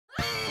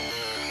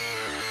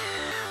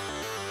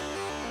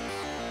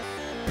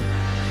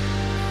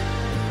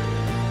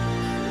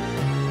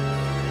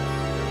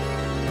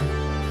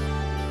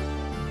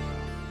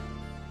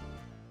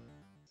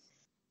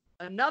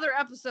another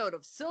episode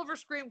of Silver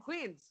Scream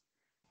Queens.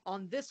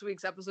 On this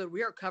week's episode,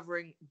 we are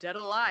covering Dead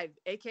Alive,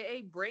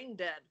 aka Brain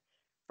Dead,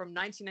 from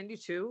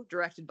 1992,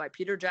 directed by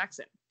Peter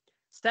Jackson.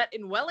 Set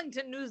in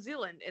Wellington, New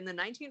Zealand in the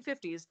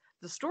 1950s,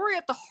 the story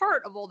at the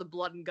heart of all the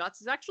blood and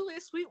guts is actually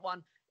a sweet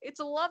one. It's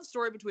a love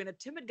story between a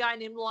timid guy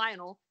named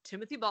Lionel,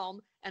 Timothy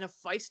Balm, and a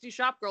feisty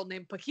shopgirl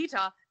named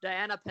Paquita,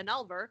 Diana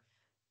Penelver.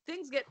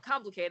 Things get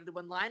complicated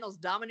when Lionel's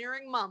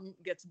domineering mom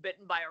gets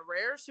bitten by a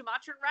rare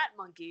Sumatran rat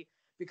monkey,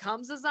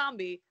 becomes a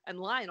zombie, and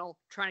Lionel,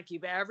 trying to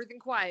keep everything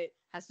quiet,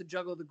 has to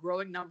juggle the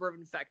growing number of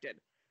infected.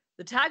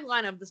 The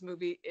tagline of this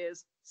movie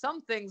is,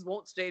 "Some things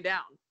won't stay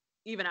down,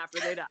 even after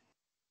they die."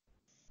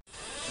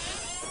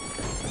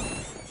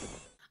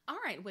 All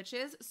right,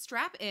 witches,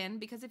 strap in,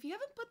 because if you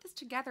haven't put this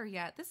together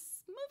yet,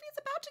 this movie is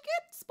about to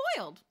get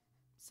spoiled.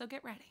 So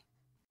get ready.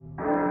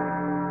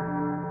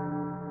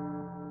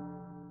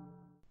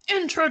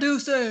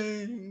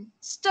 Introducing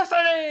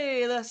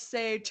Stephanie the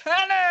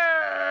Satanic.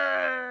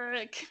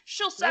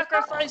 She'll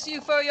sacrifice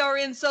you for your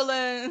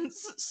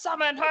insolence.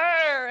 Summon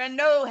her and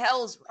know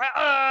hell's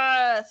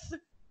wrath.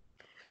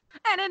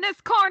 And in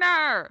this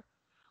corner,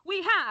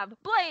 we have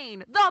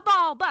Blaine, the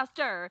ball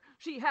buster.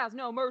 She has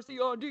no mercy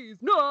on these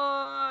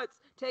nuts.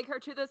 Take her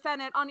to the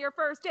Senate on your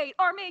first date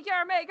or meet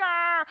your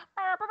maker.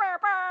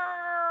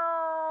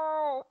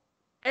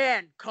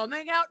 And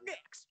coming out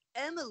next,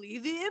 Emily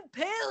the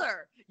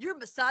Impaler. Your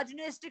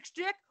misogynistic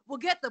chick will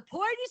get the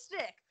pointy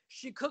stick.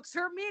 She cooks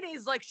her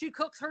meanies like she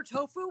cooks her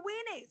tofu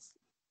weenies.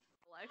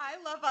 I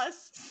love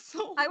us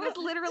so I was much.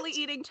 literally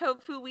eating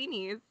tofu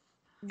weenies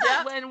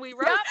when we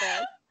wrote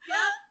this.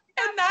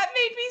 And that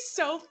made me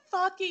so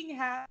fucking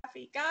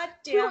happy. God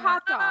damn Two it.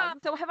 hot dogs.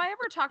 So have I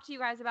ever talked to you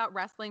guys about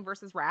wrestling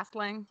versus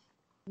wrestling?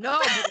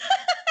 No.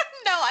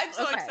 No, I'm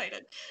so Okay.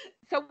 excited.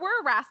 So we're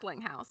a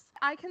wrestling house.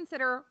 I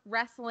consider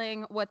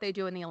wrestling what they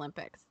do in the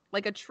Olympics,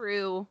 like a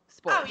true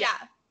sport. Oh,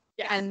 yeah.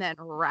 And then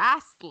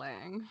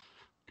wrestling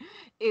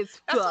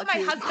is That's what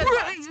my fucking husband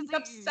crazy. was. He's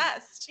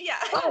obsessed. Yeah.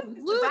 Oh,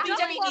 That's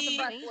WWE.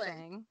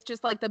 amazing.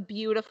 Just like the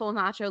beautiful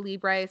Nacho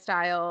Libre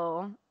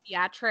style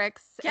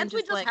theatrics. Can't and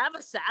we just like, have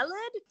a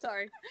salad?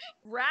 Sorry.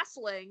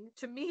 Wrestling,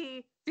 to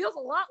me, feels a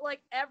lot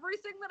like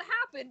everything that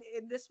happened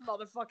in this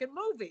motherfucking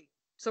movie.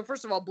 So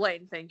first of all,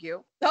 Blaine, thank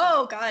you.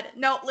 Oh, God.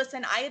 No,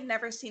 listen, I had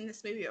never seen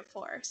this movie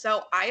before,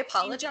 so I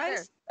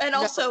apologize. And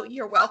also,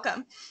 you're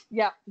welcome.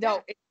 Yeah,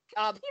 no.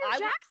 Peter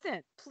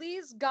Jackson.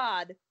 Please,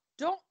 God,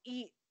 don't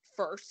eat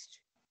first.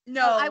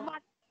 No. I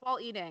watched while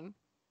eating.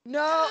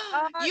 No.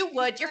 You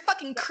would. You're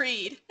fucking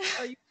Creed.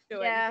 Oh, you can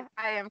do it. Yeah,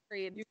 I am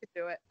Creed. You could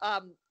do it.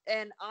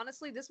 And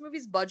honestly, this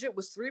movie's budget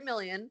was $3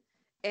 million,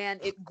 and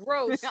it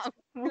grossed.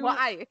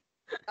 Why?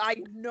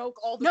 I know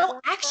all the. No,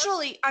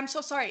 actually, I'm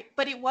so sorry,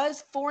 but it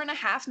was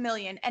 $4.5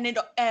 million, and it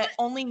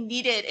only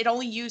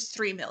used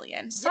 $3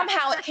 million.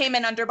 Somehow it came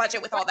in under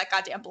budget with all that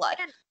goddamn blood.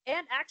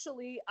 And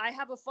actually, I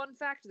have a fun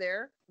fact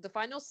there. The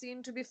final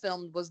scene to be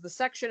filmed was the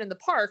section in the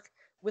park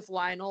with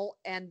Lionel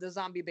and the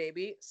zombie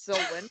baby,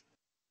 Sylvan.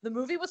 The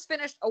movie was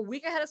finished a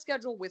week ahead of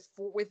schedule with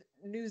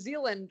New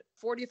Zealand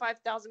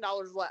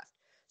 $45,000 left.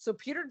 So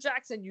Peter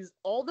Jackson used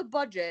all the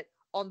budget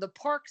on the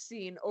park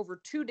scene over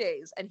 2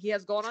 days, and he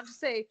has gone on to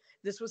say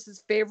this was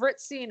his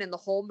favorite scene in the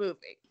whole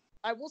movie.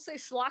 I will say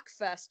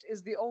Schlockfest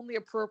is the only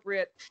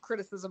appropriate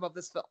criticism of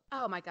this film.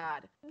 Oh my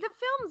God. The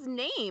film's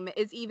name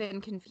is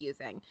even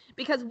confusing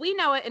because we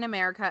know it in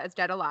America as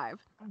Dead Alive,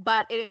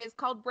 but it is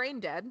called Brain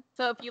Dead.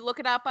 So if you look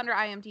it up under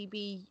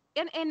IMDb,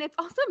 and it's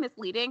also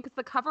misleading because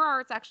the cover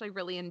art's actually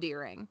really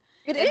endearing.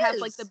 It has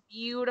like the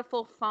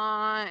beautiful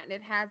font, and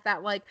it has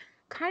that like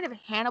kind of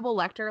Hannibal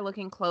Lecter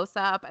looking close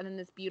up, and then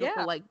this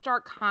beautiful like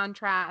dark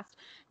contrast.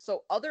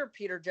 So other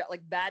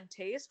like Bad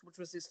Taste, which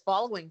was his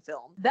following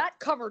film, that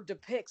cover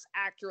depicts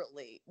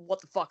accurately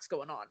what the fuck's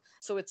going on.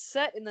 So it's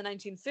set in the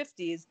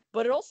 1950s,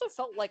 but it also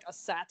felt like a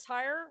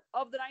satire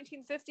of the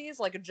 1950s,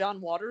 like a John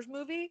Waters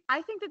movie.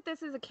 I think that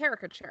this is a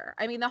caricature.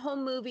 I mean, the whole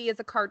movie is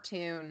a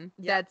cartoon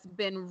that's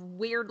been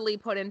weirdly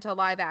put into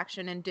live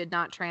action and did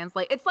not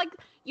translate. It's like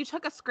you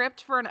took a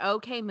script for an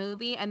okay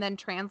movie and then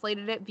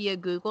translated it via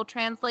Google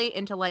Translate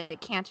into like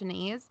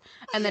Cantonese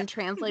and then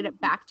translate it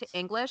back to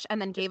English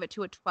and then gave it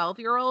to a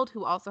 12-year-old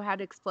who also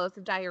had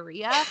explosive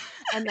diarrhea.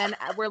 And then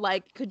we're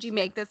like, could you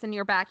make this in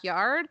your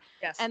backyard?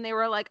 Yes. And they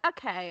were like,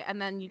 okay.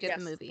 And then you get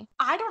the movie.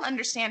 I don't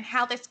understand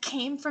how this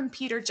came from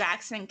Peter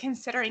Jackson,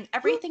 considering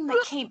everything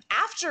that came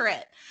after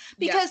it.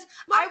 Because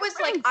I was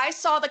like, I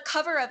saw the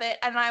cover of it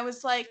and I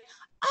was like,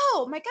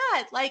 oh my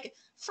God, like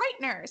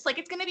Frighteners. Like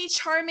it's going to be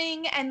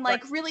charming and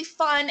like really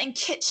fun and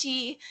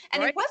kitschy.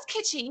 And it was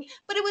kitschy,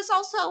 but it was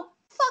also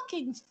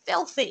fucking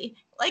filthy.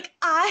 Like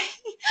I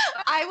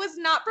was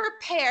not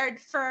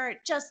prepared for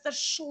just the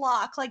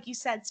schlock, like you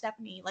said,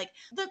 Stephanie, like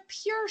the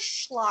pure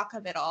schlock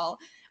of it all.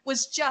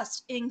 was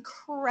just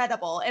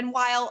incredible. And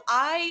while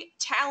I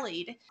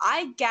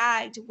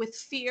gagged with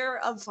fear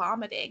of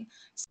vomiting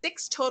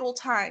 6 total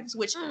times,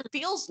 which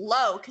feels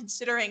low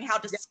considering how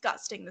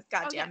disgusting this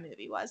goddamn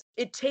movie was.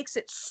 It takes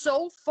it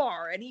so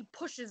far and he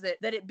pushes it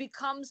that it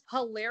becomes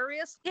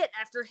hilarious, hit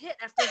after hit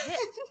after hit.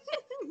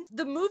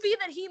 The movie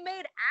that he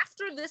made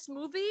after this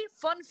movie,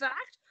 fun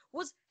fact,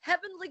 was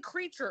Heavenly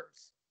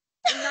Creatures.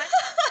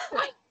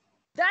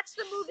 That's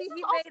the movie he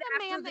made after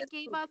the man that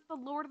gave us the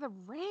Lord of the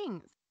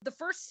Rings. The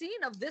first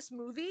scene of this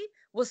movie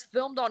was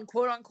filmed on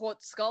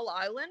quote-unquote Skull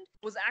Island,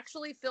 was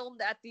actually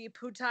filmed at the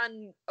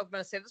I'm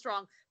going to say this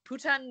wrong,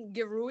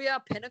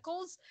 Putangiruya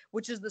Pinnacles,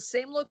 which is the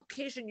same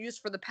location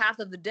used for the Path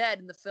of the Dead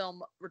in the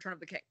film Return of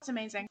the King. It's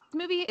amazing. This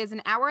movie is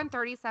an hour and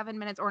 37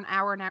 minutes or an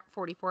hour and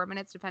 44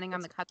 minutes, depending on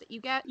the cut that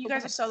you get. You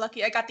guys are so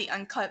lucky. I got the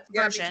uncut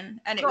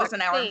version, and it was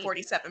an hour and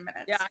 47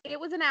 minutes. Yeah. It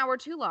was an hour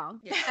too long,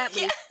 at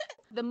least.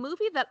 The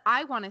movie that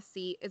I want to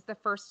see is the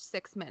first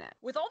 6 minutes.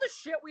 With all the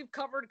shit we've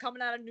covered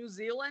coming out of New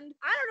Zealand,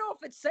 I don't know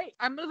if it's safe.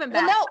 I'm moving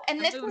back. Well, no, and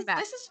this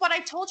is what I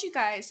told you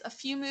guys a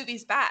few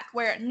movies back,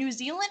 where New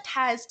Zealand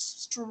has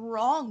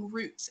strong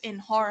roots in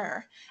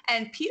horror,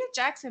 and Peter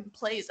Jackson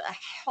plays a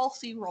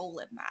healthy role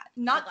in that.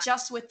 Not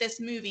just with this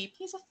movie.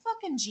 He's a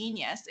fucking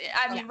genius.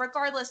 I mean,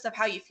 regardless of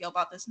how you feel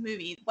about this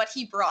movie, what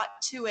he brought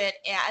to it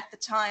at the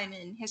time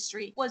in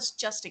history was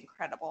just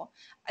incredible.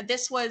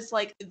 This was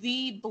like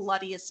the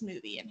bloodiest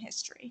movie in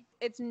history.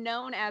 It's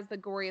known as the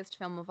goriest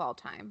film of all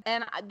time.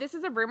 And this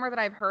is a rumor that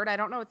I've heard. I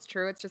don't know if it's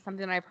true. It's just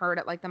something that I've heard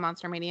at like the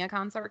Monster Mania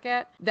con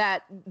circuit,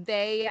 that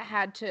they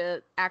had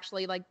to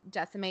actually like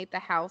decimate the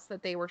house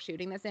that they were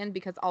shooting this in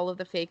because all of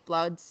the fake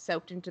blood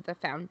soaked into the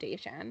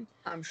foundation.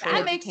 I'm sure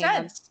that makes sense.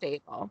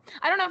 Unstable.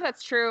 I don't know if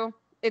that's true.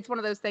 It's one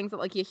of those things that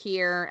like you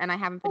hear, and I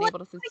haven't been able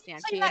to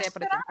substantiate it,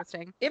 but it's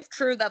interesting. If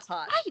true, that's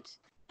hot. Right.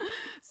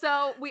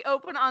 So we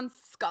open on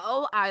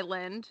Skull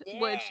Island,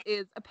 which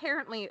is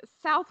apparently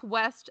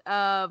southwest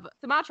of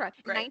Sumatra,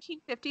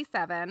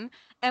 1957.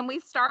 And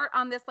we start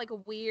on this like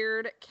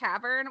weird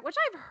cavern, which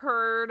I've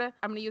heard,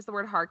 I'm going to use the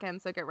word harken,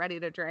 so get ready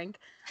to drink.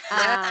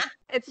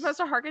 It's supposed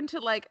to harken to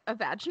like a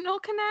vaginal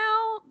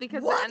canal,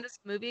 because the end of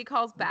the movie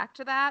calls back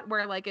to that,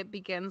 where like it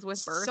begins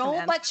with birth.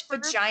 So much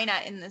vagina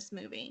in this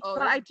movie.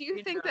 But I do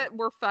think that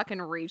we're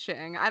fucking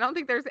reaching. I don't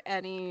think there's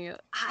any...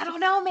 I don't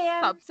know,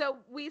 man. So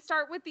we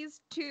start with these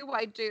 2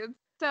 white dudes.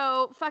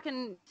 So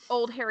fucking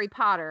old Harry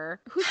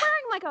Potter, who's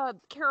wearing like a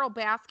Carol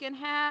Baskin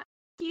hat.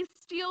 He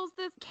steals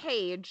this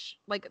cage,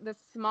 like this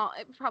small,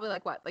 probably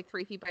like what, like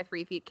 3 feet by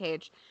 3 feet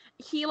cage.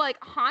 He like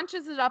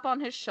haunches it up on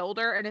his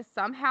shoulder and is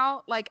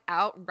somehow like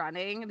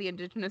outrunning the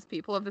indigenous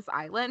people of this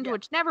island,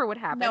 which never would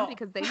happen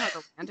because they know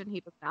the land and he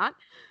does not.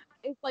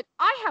 It's like,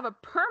 I have a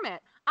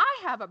permit.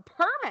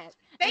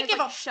 They give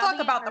a fuck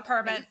about the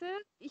permit.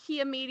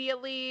 He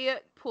immediately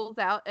pulls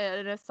out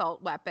an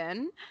assault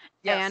weapon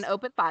and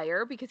opens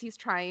fire because he's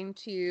trying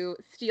to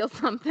steal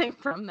something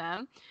from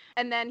them.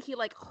 And then he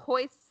like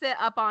hoists it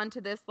up onto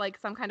this like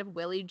some kind of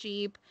Willy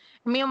Jeep.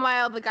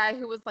 Meanwhile, the guy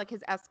who was like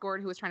his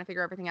escort, who was trying to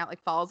figure everything out,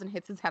 like falls and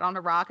hits his head on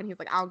a rock, and he's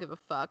like, I don't give a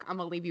fuck, I'm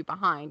gonna leave you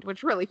behind,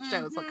 which really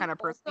shows what kind of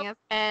person he is.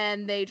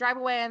 And they drive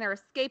away and they're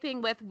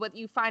escaping with what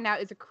you find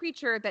out is a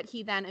creature that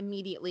he then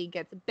immediately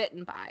gets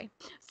bitten by.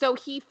 So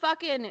he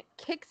fucking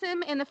kicks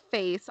him in the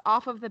face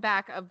off of the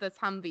back of this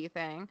Humvee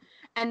thing,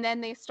 and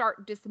then they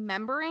start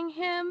dismembering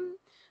him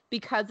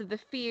because of the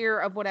fear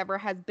of whatever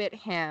has bit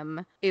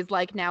him is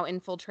like now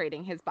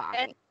infiltrating his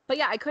body. But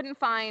yeah, I couldn't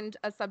find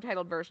a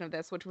subtitled version of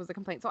this, which was a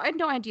complaint. So I had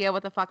no idea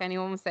what the fuck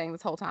anyone was saying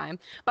this whole time.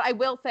 But I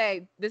will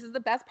say, this is the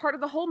best part of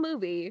the whole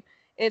movie,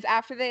 is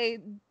after they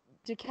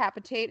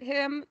decapitate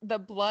him, the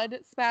blood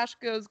splash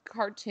goes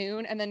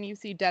cartoon, and then you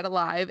see Dead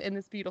Alive in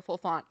this beautiful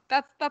font.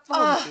 That's the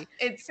whole movie.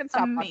 It's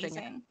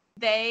amazing.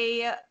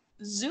 They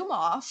zoom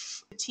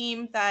off, the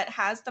team that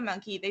has the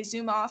monkey, they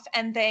zoom off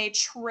and they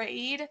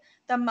trade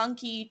the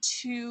monkey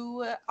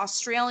to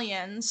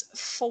Australians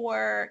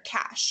for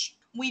cash.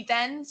 We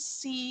then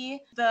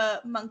see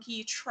the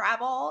monkey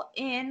travel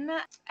in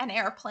an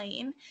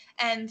airplane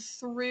and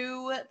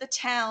through the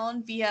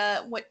town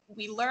via what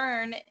we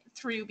learn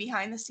through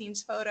behind the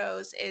scenes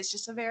photos is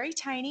just a very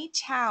tiny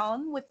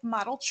town with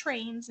model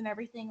trains and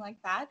everything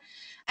like that.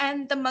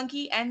 And the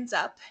monkey ends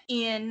up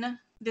in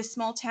this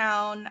small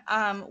town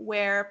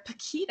where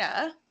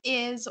Paquita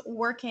is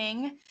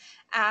working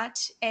at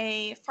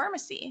a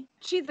pharmacy.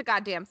 She's a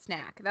goddamn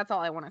snack. That's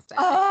all I want to say.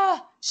 Oh,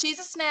 she's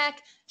a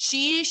snack.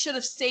 She should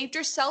have saved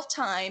herself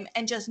time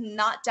and just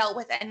not dealt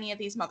with any of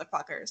these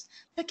motherfuckers.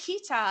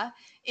 Paquita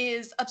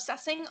is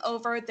obsessing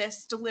over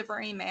this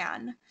delivery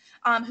man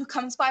who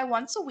comes by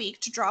once a week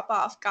to drop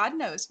off God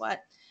knows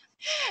what.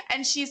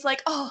 And she's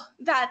like, oh,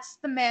 that's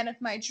the man of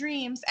my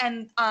dreams.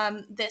 And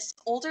this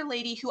older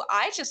lady who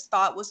I just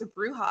thought was a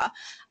bruja,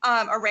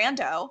 a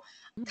rando,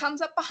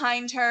 comes up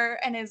behind her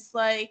and is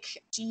like,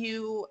 do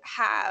you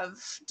have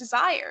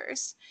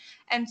desires?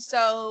 And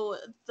so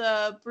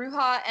the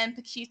Bruja and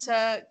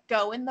Paquita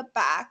go in the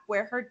back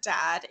where her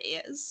dad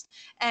is.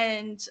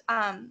 And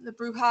the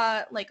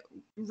Bruja like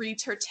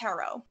reads her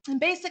tarot. And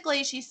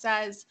basically she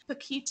says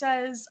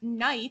Paquita's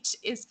knight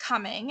is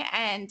coming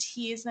and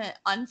he is an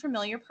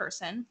unfamiliar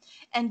person.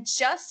 And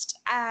just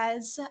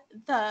as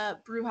the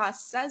Bruja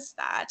says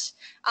that,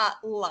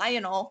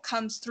 Lionel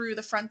comes through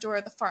the front door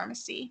of the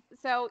pharmacy.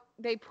 So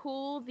they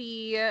pull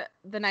the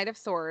Knight of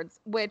Swords,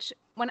 which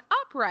when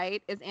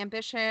upright is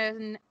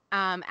ambition,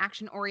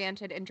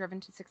 action-oriented and driven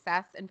to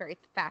success and very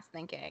fast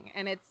thinking.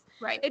 And it's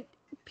Right.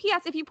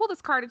 P.S. If you pull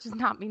this card, it does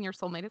not mean your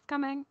soulmate is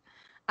coming.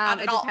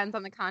 It all. depends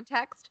on the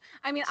context.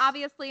 I mean,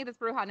 obviously, this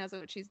Bruja knows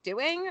what she's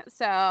doing,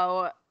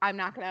 so I'm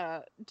not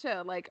gonna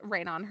like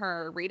rain on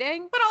her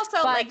reading. But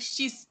also, like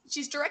she's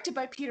directed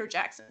by Peter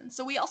Jackson,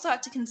 so we also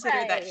have to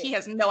consider that he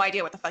has no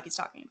idea what the fuck he's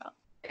talking about.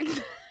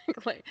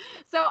 Exactly.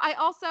 So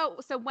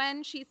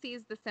when she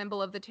sees the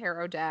symbol of the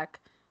tarot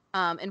deck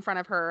in front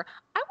of her,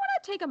 I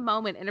want to take a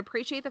moment and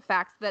appreciate the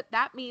fact that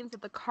that means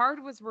that the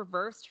card was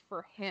reversed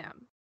for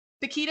him.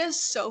 Paquita's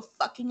so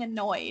fucking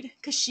annoyed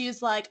because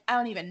she's like, I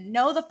don't even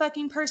know the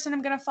fucking person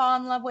I'm gonna fall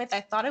in love with.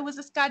 I thought it was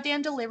this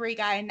goddamn delivery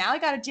guy, and now I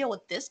gotta deal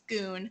with this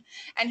goon.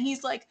 And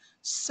he's like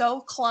so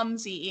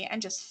clumsy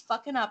and just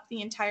fucking up the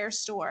entire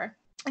store.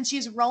 And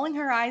she's rolling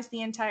her eyes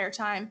the entire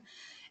time.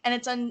 And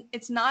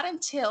it's not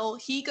until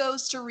he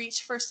goes to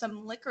reach for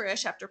some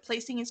licorice after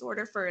placing his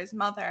order for his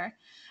mother.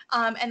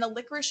 And the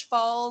licorice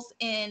falls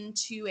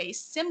into a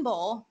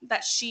symbol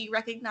that she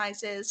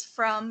recognizes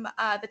from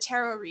the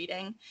tarot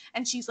reading.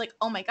 And she's like,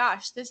 oh my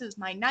gosh, this is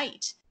my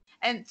knight.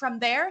 And from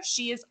there,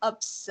 she is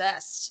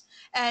obsessed.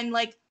 And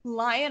like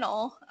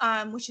Lionel,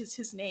 which is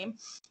his name,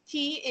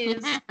 he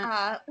is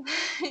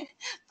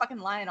fucking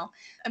Lionel,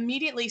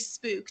 immediately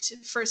spooked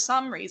for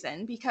some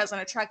reason because an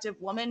attractive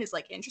woman is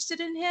like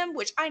interested in him,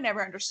 which I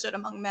never understood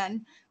among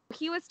men.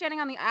 He was standing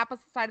on the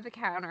opposite side of the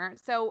counter.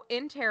 So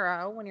in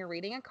tarot, when you're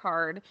reading a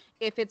card,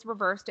 if it's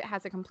reversed, it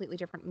has a completely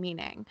different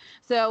meaning.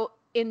 So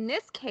in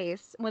this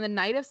case, when the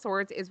Knight of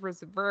Swords is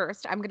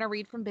reversed, I'm going to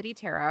read from Biddy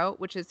Tarot,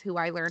 which is who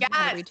I learned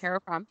how to read tarot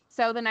from.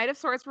 So the Knight of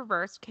Swords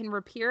reversed can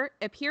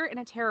appear in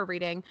a tarot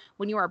reading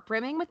when you are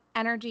brimming with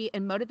energy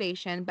and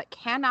motivation, but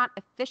cannot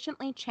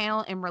efficiently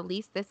channel and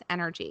release this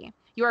energy.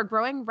 You are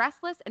growing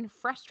restless and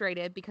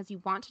frustrated because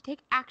you want to take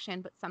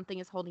action, but something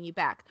is holding you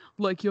back.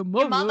 Like your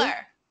mother. Your mother.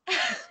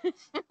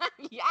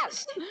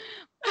 Yes.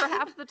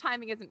 Perhaps the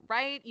timing isn't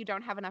right, you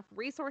don't have enough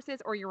resources,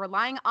 or you're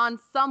relying on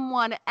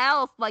someone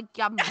else like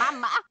your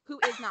mama who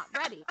is not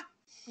ready.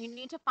 You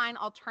need to find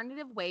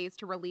alternative ways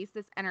to release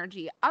this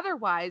energy.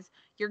 Otherwise,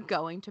 you're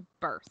going to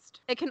burst.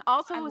 It can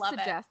also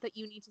suggest that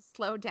you need to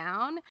slow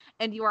down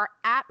and you are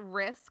at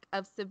risk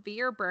of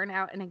severe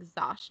burnout and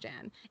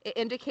exhaustion. It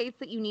indicates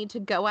that you need to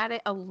go at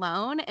it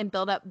alone and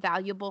build up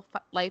valuable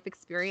life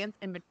experience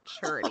and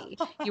maturity.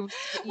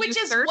 Which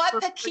is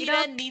what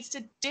Paquita needs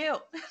to do.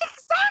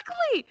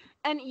 Exactly.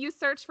 And you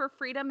search for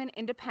freedom and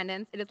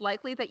independence. It is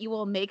likely that you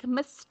will make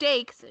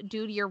mistakes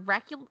due to your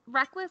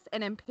reckless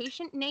and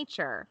impatient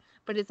nature,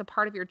 but it's a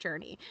part of your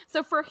journey.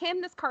 So for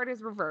him, this card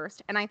is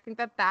reversed, and I think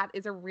that that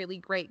is a really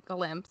great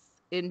glimpse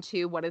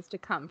into what is to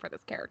come for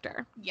this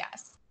character.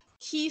 Yes.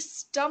 He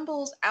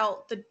stumbles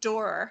out the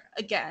door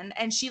again,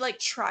 and she like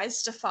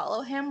tries to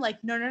follow him,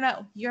 like,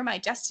 no, you're my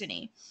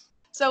destiny.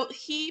 So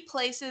he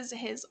places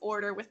his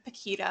order with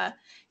Paquita.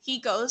 He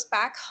goes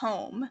back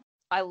home.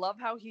 I love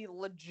how he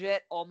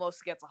legit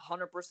almost gets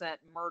 100%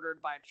 murdered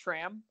by a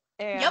tram.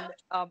 And,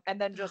 and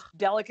then just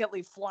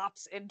delicately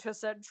flops into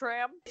said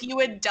tram. If you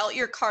had dealt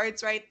your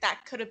cards right,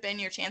 that could have been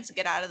your chance to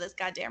get out of this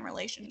goddamn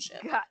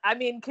relationship. God, I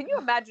mean, can you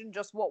imagine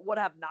just what would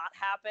have not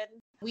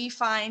happened? We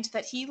find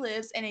that he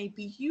lives in a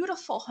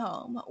beautiful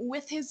home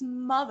with his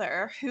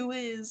mother, who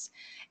is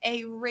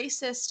a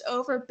racist,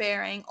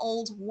 overbearing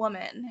old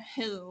woman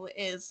who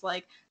is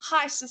like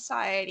high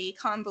society,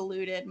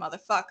 convoluted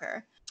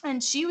motherfucker.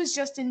 And she was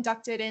just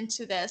inducted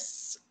into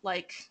this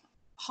like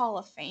Hall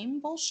of Fame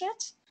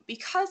bullshit.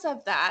 Because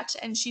of that,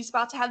 and she's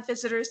about to have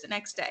visitors the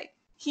next day,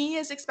 he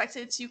is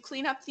expected to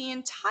clean up the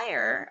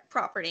entire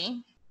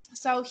property.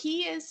 So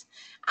he is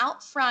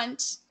out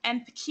front,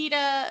 and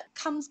Paquita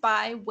comes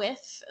by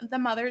with the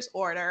mother's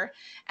order,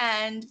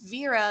 and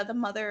Vera, the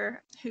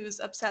mother who's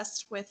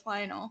obsessed with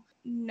Lionel,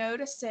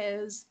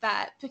 notices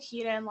that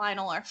Paquita and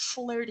Lionel are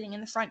flirting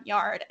in the front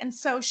yard, and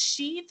so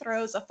she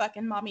throws a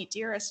fucking mommy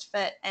dearest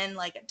fit and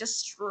like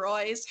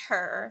destroys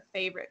her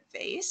favorite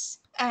vase.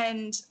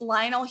 And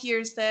Lionel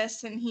hears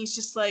this and he's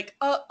just like,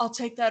 oh, I'll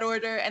take that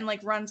order, and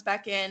like runs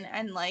back in,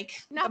 and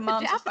like not the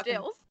mom's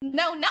daffodils.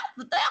 No, not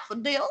the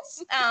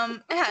daffodils.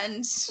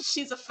 And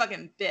she's a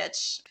fucking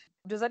bitch.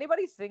 Does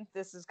anybody think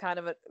this is kind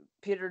of a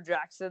Peter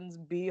Jackson's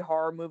B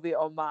horror movie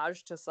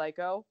homage to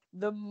Psycho?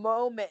 The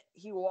moment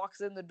he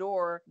walks in the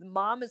door, the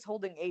mom is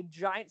holding a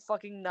giant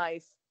fucking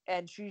knife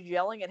and she's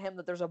yelling at him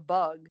that there's a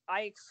bug,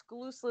 I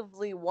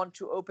exclusively want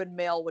to open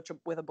mail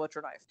with a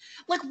butcher knife.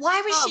 Like,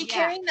 why was she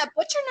carrying that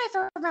butcher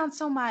knife around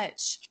so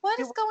much? What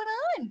is going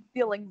on?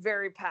 Feeling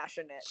very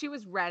passionate. She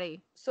was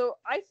ready. So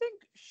I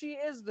think she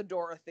is the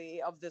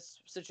Dorothy of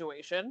this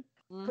situation.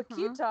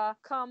 Paquita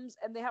comes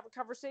and they have a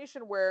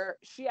conversation where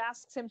she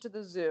asks him to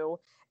the zoo.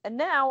 And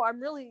now I'm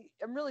really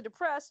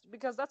depressed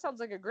because that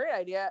sounds like a great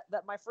idea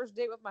that my first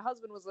date with my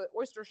husband was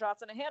oyster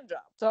shots and a hand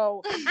job.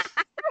 So,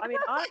 I mean,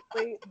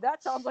 honestly,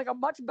 that sounds like a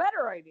much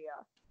better idea.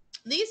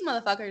 These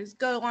motherfuckers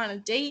go on a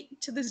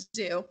date to the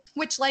zoo,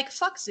 which, like,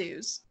 fuck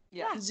zoos.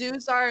 Yeah.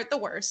 Zoos are the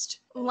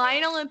worst.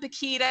 Lionel and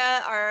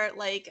Paquita are,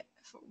 like,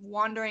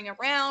 wandering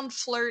around,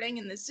 flirting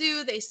in the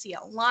zoo. They see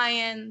a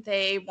lion.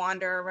 They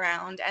wander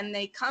around, and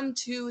they come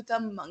to the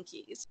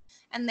monkeys.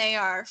 And they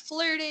are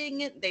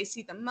flirting. They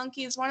see the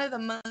monkeys. One of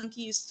the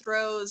monkeys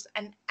throws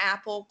an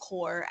apple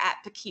core at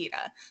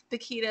Paquita.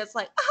 Paquita's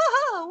like,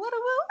 oh,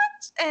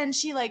 what? And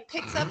she, like,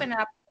 picks up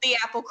the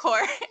apple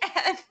core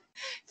and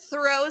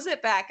throws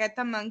it back at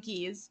the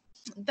monkeys.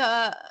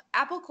 The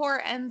apple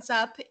core ends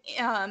up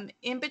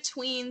in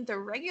between the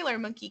regular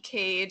monkey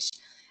cage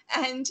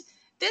and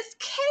this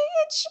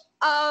cage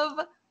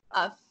of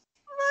a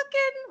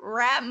fucking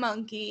rat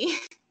monkey.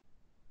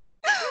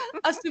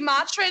 A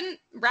Sumatran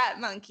rat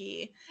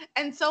monkey.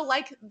 And so,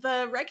 like,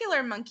 the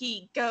regular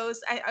monkey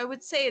goes, I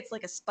would say it's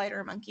like a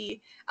spider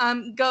monkey,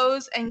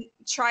 goes and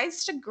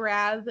tries to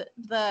grab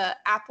the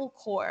apple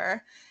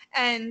core.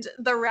 And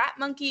the rat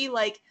monkey,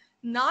 like,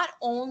 not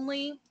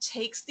only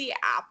takes the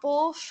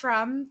apple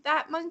from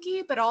that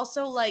monkey, but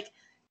also, like,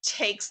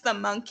 takes the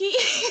monkey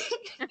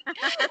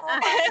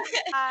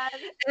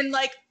and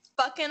like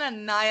fucking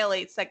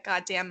annihilates that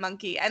goddamn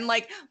monkey. And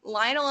like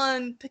Lionel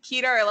and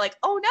Paquita are like,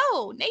 oh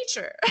no,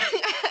 nature.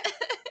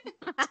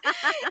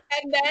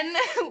 And then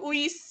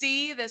we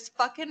see this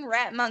fucking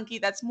rat monkey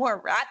that's more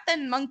rat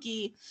than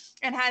monkey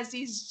and has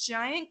these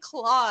giant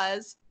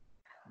claws.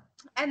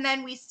 And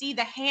then we see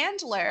the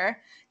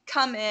handler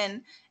come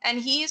in and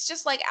he's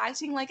just like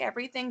acting like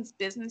everything's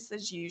business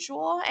as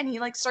usual, and he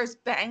like starts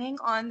banging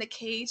on the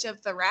cage of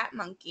the rat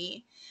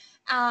monkey,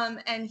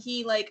 and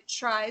he like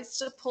tries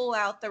to pull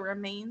out the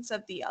remains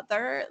of the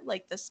other,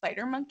 like the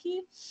spider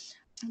monkey,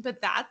 but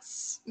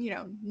that's, you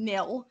know,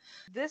 nil.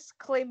 This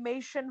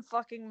claymation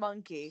fucking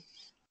monkey.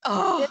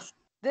 Oh,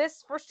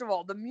 this first of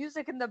all, the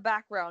music in the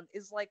background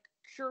is like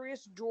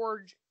Curious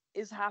George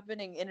is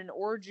happening in an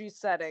orgy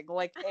setting,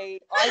 like I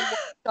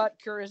got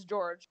Curious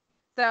George.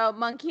 So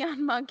monkey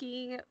on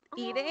monkey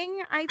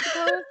eating, I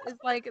suppose, is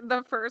like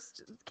the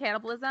first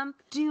cannibalism.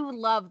 Do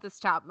love the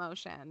stop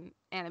motion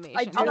animation.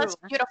 I do. oh, that's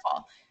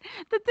beautiful.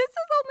 That this is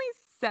only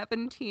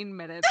 17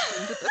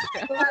 minutes into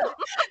the film.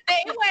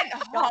 They went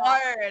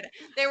hard.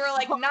 They were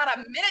like, not a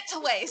minute to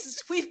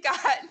waste. We've got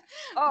an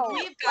hour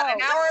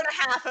and a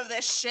half of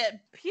this shit.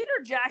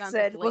 Peter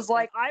Jackson was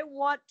like, I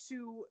want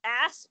to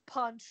ass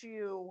punch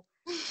you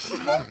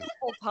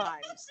multiple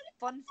times.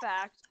 Fun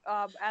fact,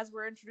 as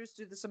we're introduced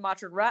to the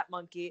Sumatran rat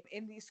monkey,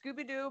 in the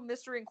Scooby-Doo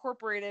Mystery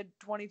Incorporated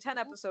 2010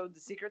 episode, The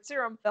Secret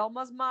Serum,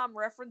 Velma's mom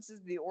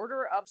references the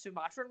order of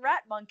Sumatran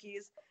rat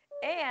monkeys.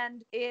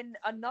 And in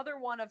another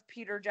one of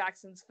Peter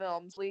Jackson's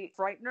films,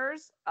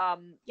 Frighteners,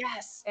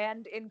 yes,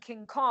 and in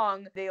King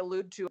Kong, they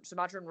allude to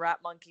Sumatran rat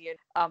monkey.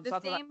 And the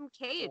same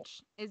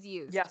cage is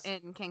used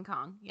in King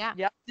Kong. Yeah.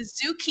 Yep. The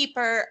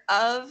zookeeper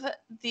of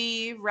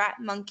the rat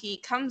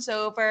monkey comes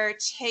over,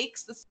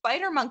 takes the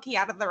spider monkey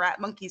out of the rat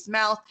monkey's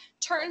mouth,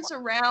 turns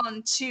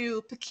around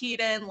to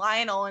Paquita and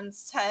Lionel and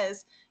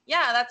says,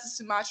 yeah, that's a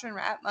Sumatran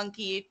rat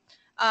monkey.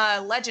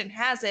 Legend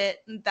has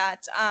it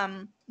that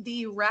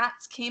the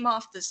rats came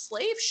off the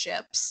slave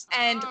ships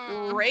and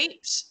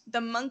raped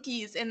the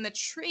monkeys in the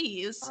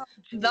trees,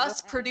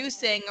 thus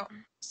producing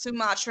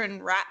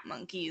Sumatran rat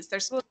monkeys. They're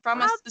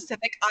from a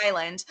specific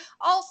island.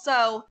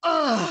 Also,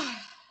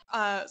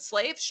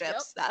 slave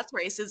ships, that's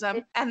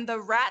racism. And the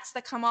rats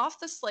that come off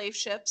the slave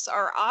ships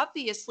are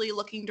obviously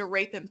looking to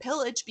rape and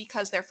pillage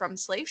because they're from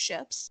slave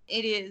ships.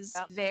 It is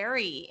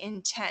very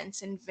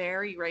intense and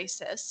very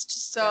racist.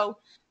 So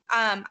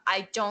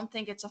I don't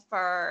think it's a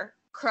far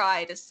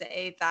cry to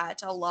say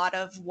that a lot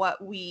of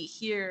what we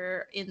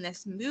hear in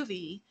this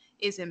movie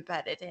is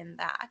embedded in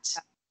that.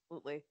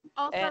 Absolutely.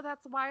 Also,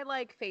 that's why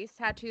like face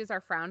tattoos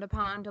are frowned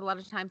upon a lot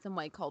of times in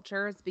white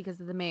cultures,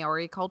 because of the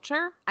Maori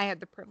culture. I had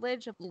the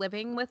privilege of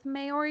living with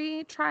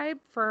Maori tribe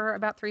for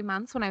about 3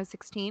 months when I was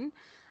 16.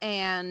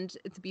 And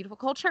it's a beautiful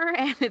culture,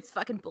 and it's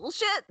fucking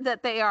bullshit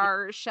that they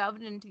are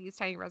shoved into these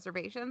tiny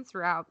reservations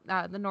throughout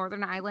the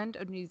northern island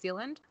of New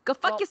Zealand. Go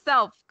fuck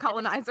yourself,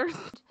 colonizers.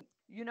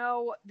 You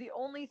know, the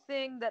only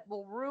thing that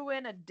will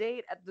ruin a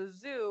date at the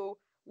zoo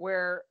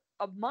where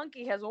a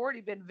monkey has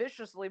already been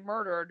viciously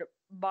murdered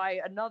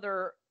by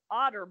another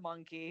otter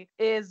monkey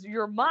is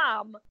your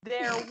mom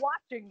there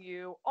watching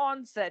you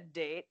on said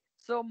date.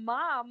 So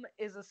mom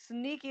is a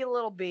sneaky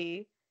little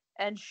bee,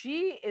 and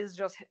she is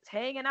just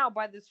hanging out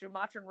by the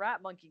Sumatran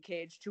rat monkey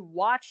cage to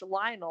watch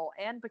Lionel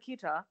and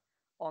Paquita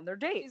on their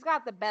date. She's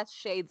got the best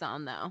shades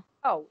on, though.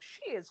 Oh,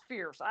 she is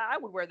fierce. I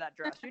would wear that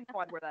dress. You know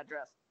I'd wear that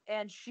dress.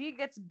 and she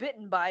gets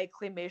bitten by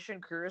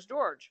Claymation Curious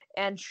George.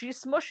 And she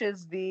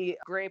smushes the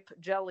grape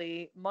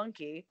jelly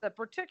monkey. A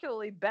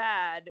particularly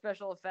bad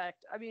special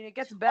effect. I mean, it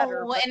gets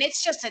better. Oh, and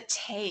it's just a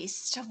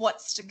taste of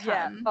what's to come.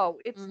 Yeah. Oh,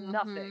 it's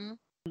nothing.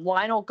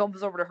 Lionel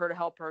comes over to her to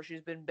help her.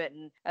 She's been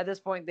bitten. At this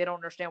point, they don't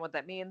understand what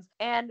that means.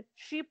 And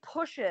she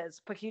pushes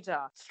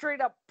Paquita,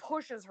 straight up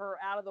pushes her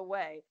out of the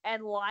way.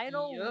 And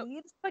Lionel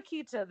leaves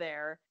Paquita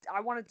there. I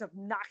wanted to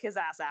knock his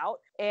ass out.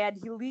 And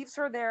he leaves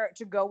her there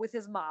to go with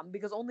his mom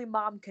because only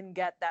mom can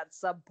get that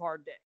subpar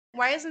dick.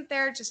 Why isn't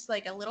there just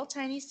like a little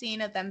tiny scene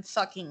of them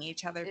fucking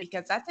each other?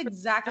 Because that's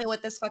exactly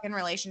what this fucking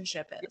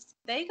relationship is.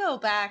 They go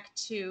back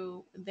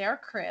to their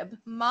crib.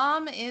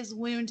 Mom is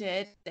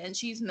wounded and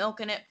she's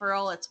milking it for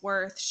all it's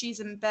worth.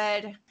 She's in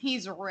bed.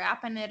 He's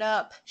wrapping it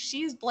up.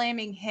 She's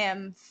blaming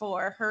him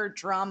for her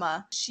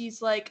drama.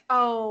 She's like,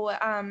 oh,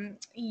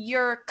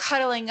 you're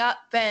cuddling up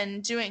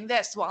and doing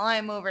this while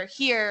I'm over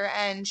here.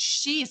 And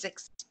she's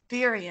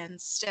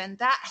experienced and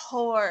that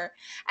whore.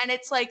 And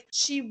it's like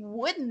she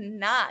would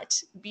not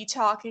be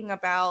talking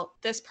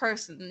about this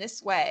person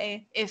this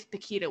way if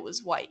Paquita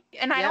was white.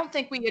 And I don't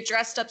think we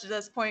addressed up to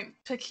this point,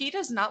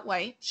 Paquita's not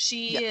white.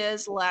 She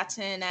is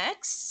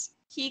Latinx.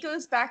 He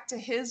goes back to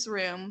his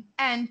room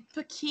and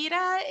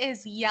Paquita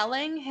is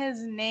yelling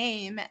his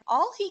name.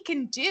 All he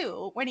can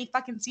do when he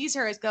fucking sees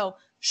her is go,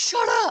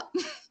 shut up.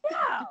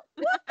 Yeah.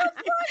 What the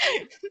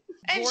fuck?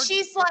 And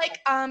she's like,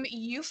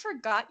 you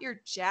forgot your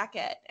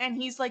jacket. And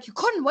he's like, you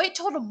couldn't wait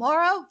till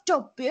tomorrow,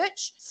 dumb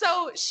bitch.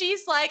 So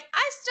she's like,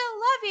 I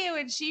still love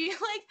you. And she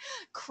like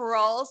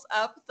crawls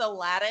up the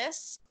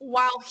lattice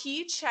while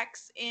he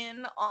checks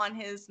in on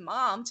his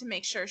mom to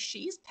make sure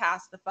she's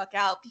passed the fuck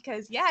out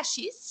because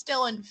she's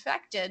still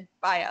infected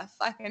by a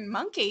fucking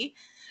monkey.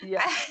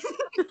 Yeah.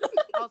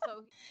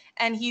 Also,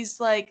 and he's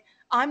like,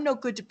 I'm no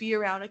good to be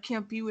around. I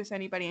can't be with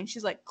anybody. And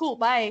she's like, cool,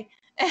 bye.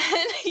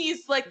 And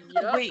he's like,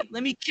 wait,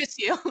 let me kiss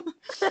you.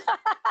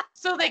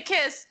 So they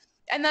kiss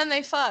and then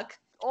they fuck.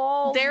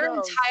 Their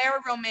entire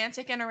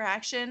romantic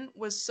interaction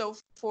was so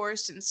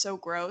forced and so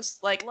gross.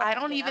 Like, I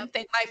don't even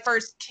think my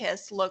first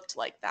kiss looked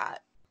like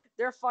that.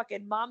 They're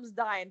fucking, mom's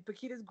dying.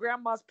 Paquita's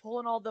grandma's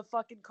pulling all the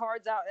fucking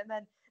cards out, and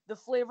then the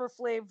Flavor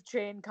Flav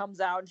chain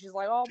comes out, and she's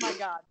like, oh my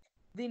God.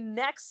 The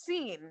next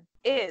scene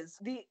is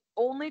the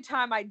only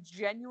time I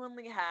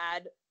genuinely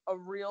had a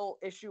real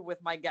issue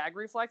with my gag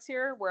reflex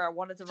here, where I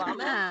wanted to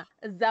vomit.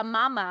 The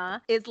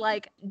mama is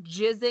like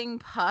jizzing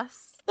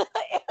pus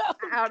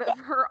out of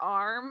her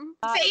arm.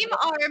 Same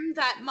arm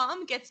that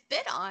mom gets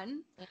bit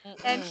on.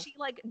 And she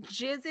like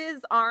jizzes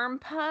arm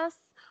pus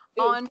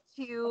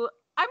onto,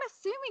 I'm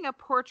assuming, a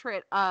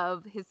portrait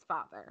of his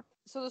father.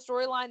 So the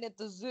storyline at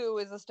the zoo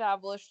is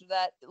established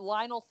that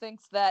Lionel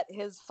thinks that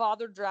his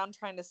father drowned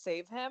trying to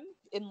save him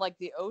in like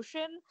the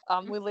ocean.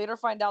 We later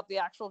find out the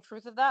actual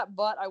truth of that,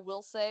 but I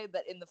will say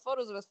that in the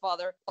photos of his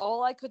father,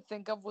 all I could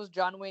think of was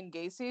John Wayne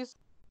Gacy's.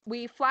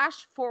 We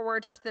flash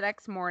forward to the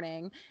next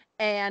morning,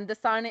 and the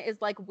son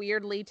is like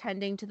weirdly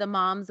tending to the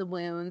mom's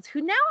wounds,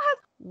 who now has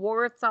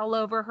warts all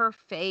over her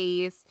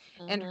face,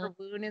 and her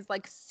wound is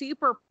like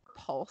super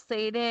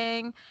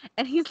pulsating,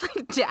 and he's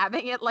like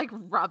dabbing it like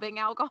rubbing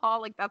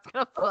alcohol, like that's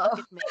gonna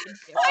fucking make a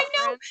difference. I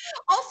know.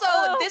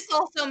 Also, this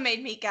also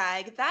made me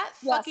gag. That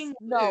fucking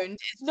wound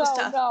is just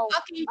a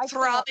fucking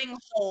throbbing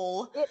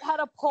hole. It had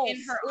a pulse.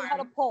 In her arm. Had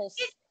a pulse.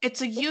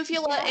 It's a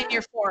uvula in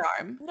your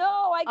forearm.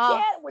 No, I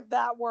can't with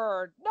that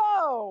word.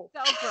 No.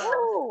 So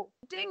gross.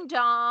 Ding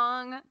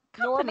dong.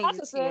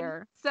 Company's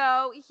here.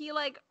 So he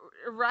like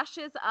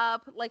rushes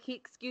up, like he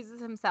excuses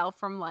himself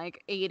from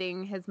like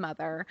aiding his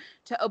mother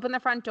to open the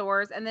front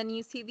doors, and then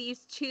you see these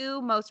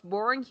two most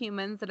boring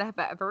humans that have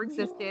ever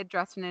existed,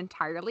 dressed in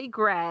entirely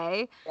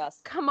gray,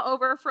 come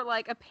over for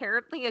like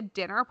apparently a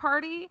dinner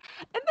party,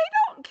 and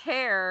they don't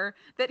care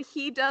that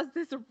he does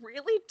this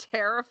really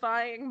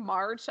terrifying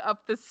march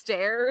up the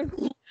stairs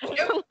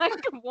to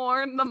like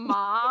warn the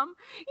mom.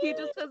 He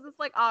just does this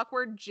like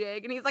awkward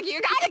jig, and he's like, "You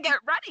gotta get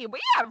ready.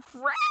 We have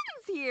friends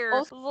here."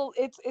 Also,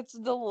 it's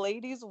the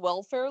Ladies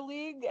Welfare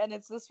League, and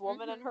it's this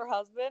woman and her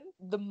husband.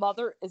 The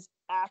mother is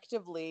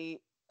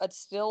actively,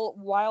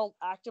 while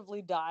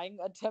actively dying,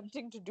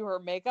 attempting to do her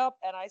makeup,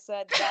 and I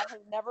said that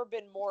has never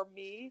been more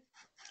me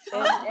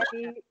in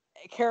any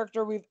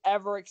character we've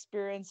ever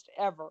experienced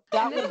ever.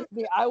 That was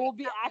me. I will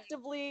be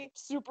actively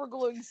super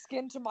gluing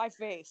skin to my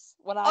face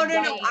when I'm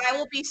no, I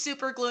will be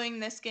super gluing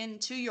the skin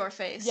to your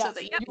face so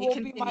that you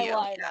can continue.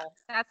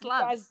 That's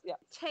love. Guys,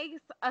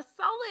 takes a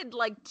solid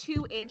like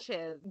 2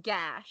 inches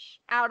gash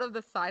out of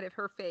the side of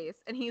her face,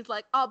 and he's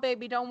like, "Oh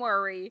baby, don't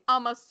worry,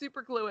 I'm gonna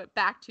super glue it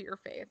back to your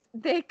face."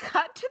 They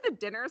cut to the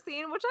dinner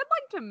scene, which I'd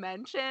like to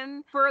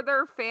mention. For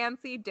their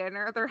fancy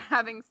dinner, they're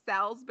having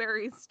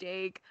Salisbury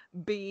steak,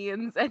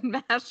 beans,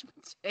 and mashed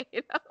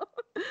potato.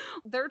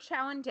 They're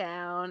chowing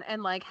down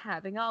and like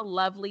having a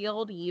lovely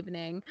old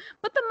evening,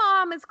 but the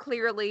mom is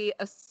clearly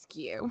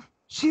askew.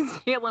 She's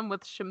dealing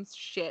with some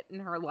shit in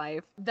her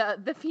life.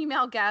 The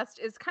female guest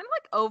is kind of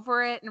like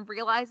over it and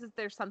realizes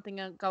there's something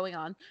going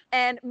on.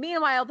 And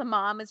meanwhile, the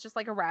mom is just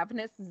like a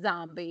ravenous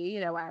zombie,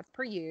 as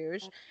per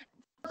usual.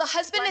 The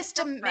husband is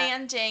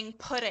demanding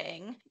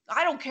pudding.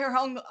 I don't care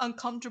how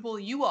uncomfortable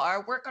you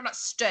are. We're gonna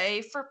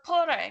stay for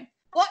pudding.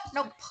 What?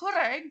 No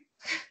pudding?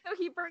 So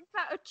he brings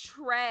out a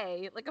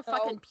tray, like a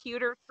fucking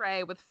pewter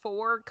tray with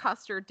 4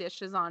 custard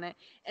dishes on it,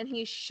 and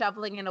he's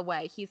shoveling it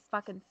away. He's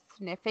fucking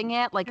sniffing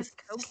it like it's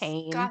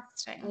cocaine.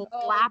 Disgusting.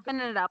 Lapping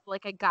it up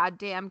like a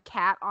goddamn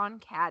cat on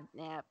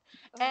catnip.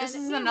 And this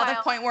is another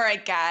point where I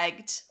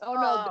gagged. Oh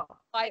no!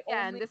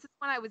 This is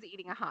when I was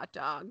eating a hot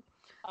dog.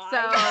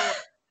 I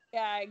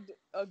gagged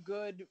a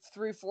good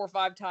 3, 4,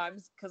 5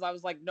 times because I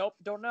was like, nope,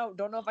 don't know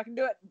if I can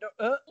do it.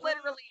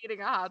 Literally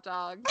eating a hot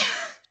dog.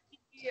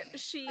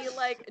 She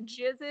like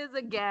jizzes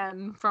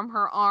again from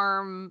her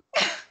arm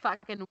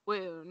fucking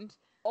wound.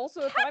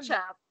 Also,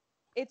 ketchup.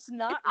 It's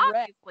not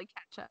red. Obviously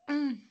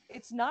ketchup.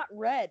 It's not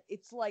red.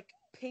 It's like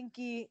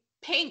pinky.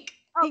 Pink.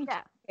 Oh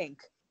yeah. Pink.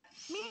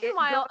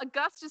 Meanwhile,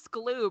 Augustus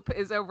Gloop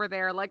is over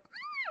there like,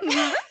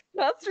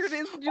 mustard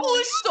is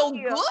it's so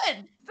good.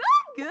 So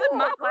good.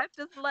 My wife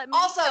just let me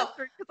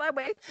because I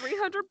weigh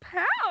 300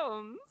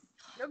 pounds.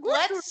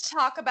 Let's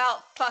talk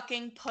about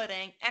fucking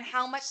pudding and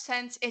how much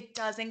sense it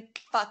doesn't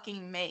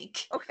fucking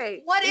make.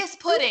 Okay. What is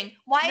pudding?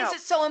 Why is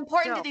it so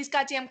important to these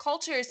goddamn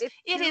cultures?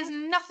 It is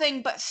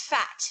nothing but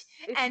fat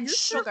and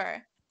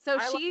sugar. So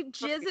she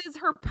jizzes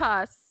her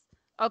pus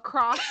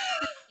across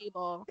the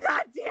table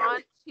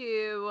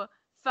onto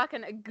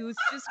fucking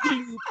Augustus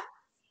Gloop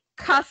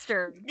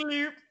custard.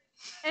 Gloop.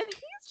 And he's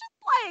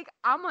just like,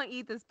 I'm gonna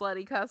eat this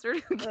bloody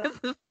custard. Who gives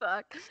a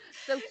fuck?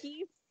 So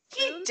he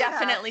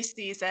definitely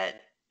sees it.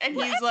 And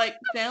he's like,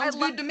 sounds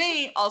good to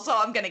me. Also,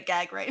 I'm going to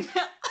gag right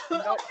now. I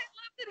love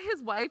that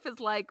his wife is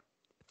like,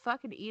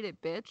 fucking eat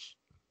it, bitch.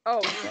 Oh.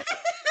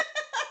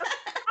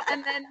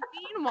 And then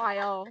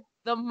meanwhile,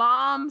 the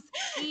mom's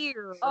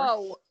ear.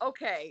 Oh,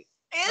 okay.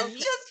 It's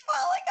just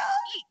falling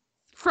off.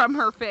 From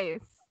her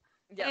face.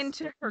 Yes.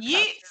 Into her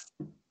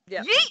Yeet.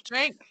 Yep. Yeet.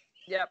 Drink.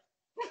 Yep.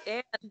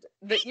 And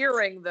the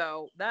earring,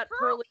 though. That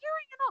pearl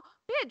earring and all.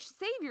 Bitch,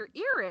 save your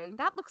earring.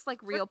 That looks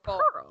like real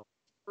pearl.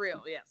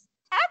 Real, yes.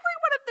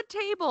 Everyone at the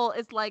table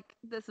is like,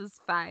 this is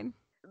fine.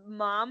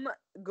 Mom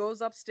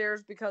goes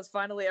upstairs because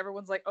finally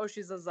everyone's like, oh,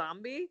 she's a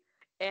zombie.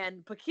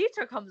 And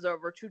Paquita comes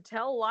over to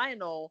tell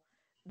Lionel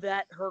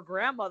that her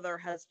grandmother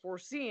has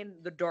foreseen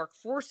the dark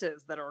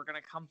forces that are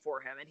going to come for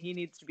him, and he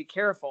needs to be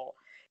careful.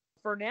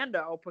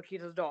 Fernando,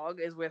 Paquita's dog,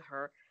 is with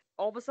her.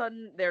 All of a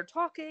sudden, they're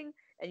talking,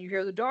 and you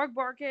hear the dog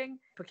barking.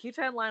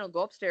 Paquita and Lionel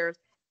go upstairs,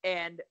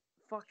 and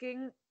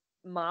fucking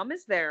Mom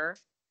is there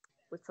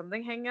with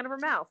something hanging out of her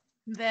mouth.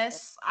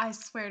 This, I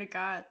swear to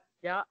God.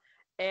 Yeah.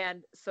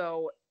 And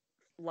so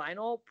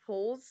Lionel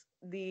pulls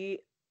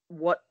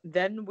what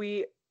then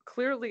we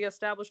clearly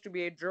established to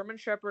be a German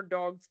Shepherd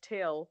dog's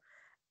tail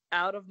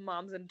out of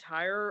Mom's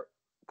entire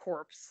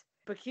corpse.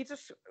 Paquita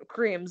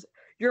screams,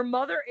 your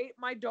mother ate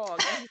my dog.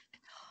 And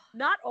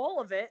not all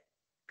of it,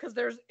 because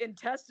there's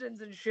intestines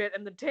and shit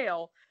in the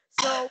tail.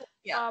 So,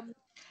 yeah.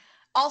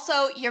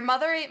 Also, your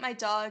mother ate my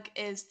dog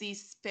is the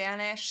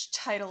Spanish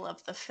title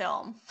of the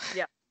film.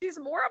 Yeah. She's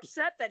more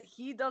upset that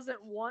he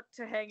doesn't want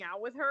to hang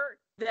out with her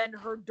than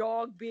her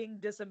dog being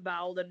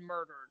disemboweled and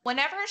murdered.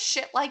 Whenever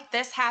shit like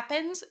this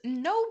happens,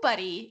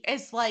 nobody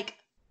is like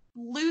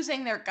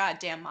losing their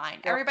goddamn mind.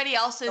 Yep. Everybody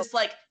else is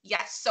like,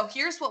 yes, so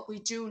here's what we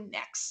do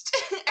next.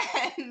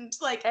 and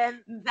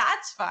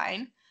that's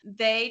fine.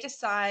 They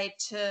decide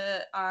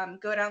to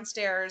go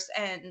downstairs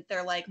and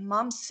they're like,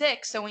 Mom's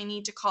sick, so we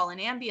need to call an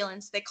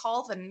ambulance. They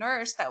call the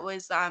nurse that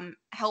was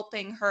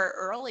helping her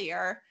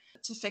earlier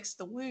to fix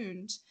the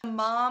wound.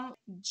 Mom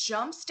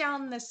jumps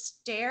down the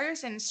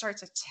stairs and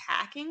starts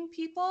attacking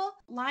people.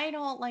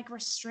 Lionel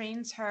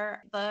restrains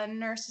her. The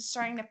nurse is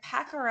starting to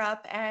pack her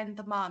up and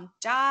the mom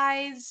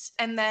dies.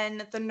 And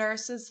then the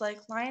nurse is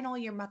like, Lionel,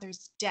 your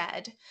mother's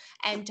dead.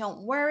 And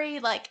don't worry,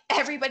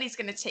 everybody's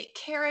gonna take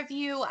care of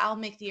you. I'll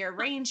make the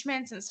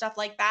arrangements and stuff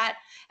like that.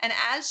 And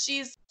as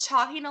she's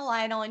talking to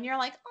Lionel and you're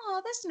like,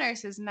 oh, this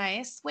nurse is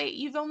nice. Wait,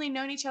 you've only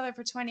known each other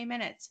for 20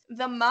 minutes.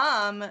 The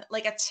mom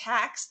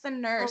attacks the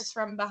nurse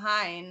from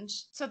behind.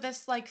 So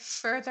this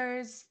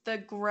furthers the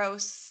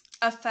gross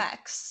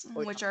effects,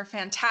 which are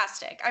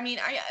fantastic. I mean,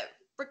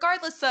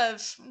 regardless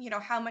of,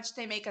 how much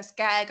they make us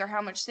gag or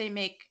how much they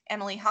make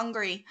Emily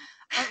hungry,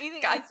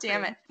 God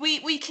damn it.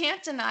 We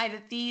can't deny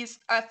that these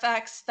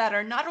effects that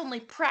are not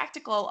only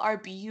practical are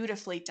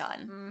beautifully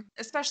done,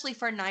 especially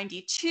for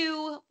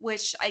 92,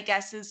 which I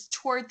guess is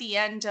toward the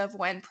end of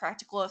when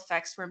practical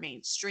effects were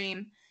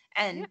mainstream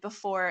and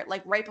before,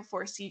 right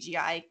before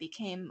CGI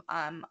became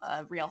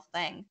a real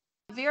thing.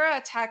 Vera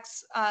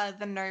attacks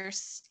the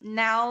nurse.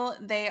 Now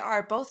they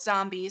are both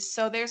zombies,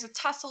 so there's a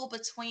tussle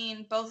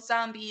between both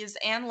zombies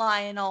and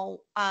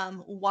Lionel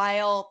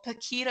while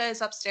Paquita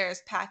is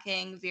upstairs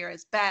packing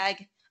Vera's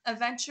bag.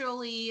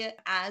 Eventually,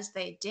 as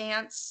they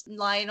dance,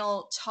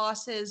 Lionel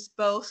tosses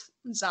both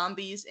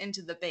zombies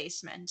into the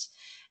basement.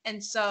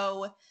 And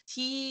so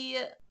he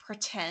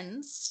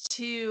pretends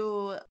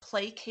to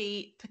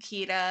placate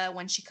Paquita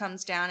when she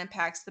comes down and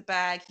packs the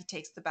bag. He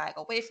takes the bag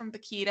away from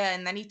Paquita,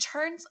 and then he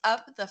turns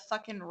up the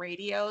fucking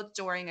radio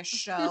during a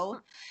show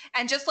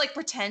and just like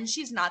pretends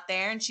she's not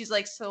there. And she's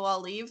like, so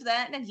I'll leave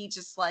then. And he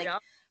just like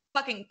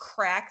fucking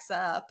cracks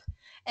up.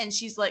 And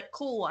she's like,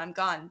 cool, I'm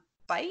gone.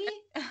 Bye.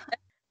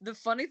 The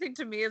funny thing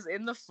to me is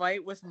in the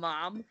fight with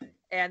Mom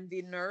and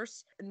the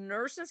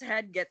nurse's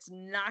head gets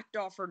knocked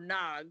off her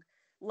nog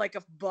like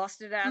a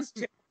busted ass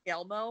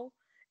Elmo.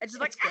 And she's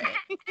like,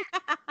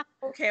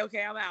 okay,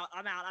 I'm out.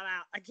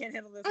 I can't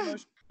handle this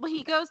motion. Well,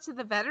 he goes to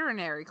the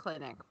veterinary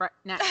clinic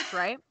next,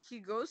 right? He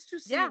goes to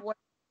see what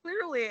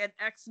clearly an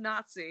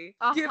ex-Nazi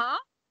give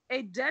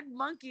a dead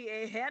monkey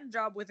a hand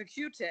job with a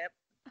Q-tip.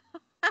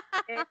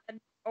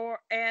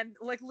 And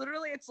like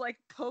literally it's like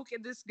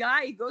poking this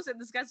guy. He goes in,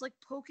 this guy's like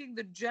poking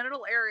the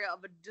genital area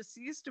of a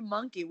deceased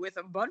monkey with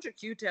a bunch of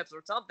Q-tips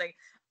or something.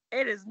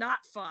 It is not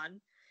fun.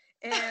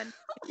 And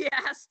he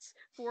asks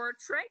for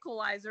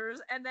tranquilizers,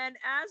 and then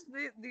as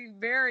the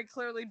very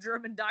clearly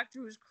German doctor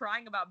who's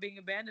crying about being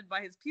abandoned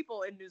by his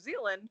people in New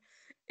Zealand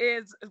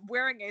is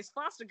wearing a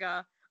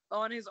swastika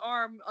on his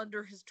arm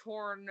under his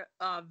torn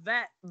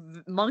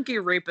monkey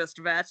rapist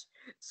vet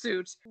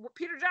suit.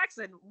 Peter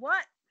Jackson,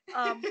 what?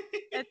 And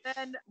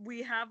then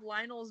we have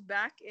Lionel's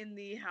back in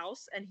the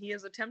house, and he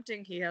has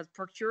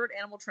procured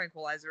animal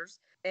tranquilizers,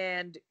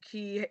 and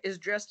he is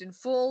dressed in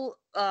full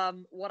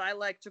what I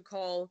like to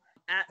call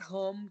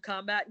at-home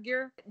combat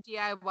gear.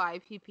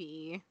 DIY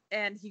PPE.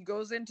 And he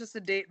goes in to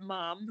sedate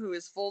Mom, who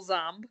is full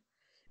zomb,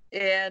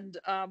 and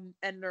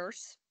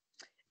Nurse.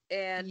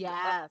 And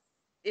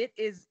it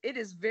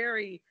is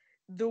very,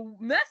 the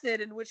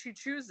method in which he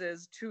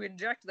chooses to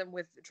inject them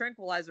with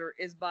tranquilizer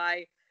is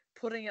by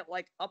putting it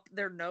like up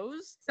their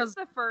nose. This is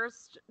the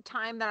first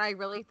time that I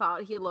really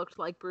thought he looked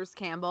like Bruce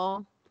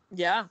Campbell.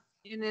 Yeah.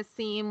 In this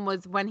scene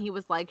was when he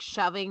was like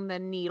shoving the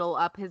needle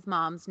up his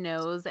mom's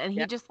nose, and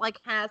he just like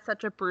has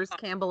such a Bruce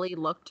Campbell-y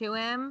look to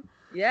him.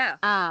 Yeah.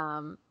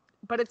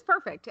 But it's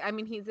perfect. I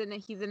mean, he's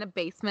in a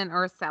basement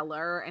or a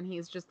cellar, and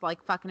he's just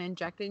like fucking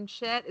injecting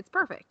shit. It's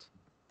perfect.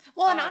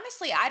 Well, and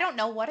honestly, I don't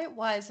know what it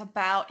was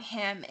about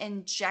him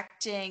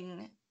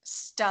injecting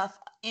stuff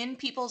in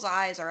people's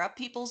eyes or up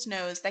people's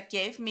nose that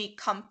gave me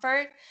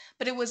comfort,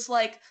 but it was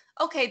like,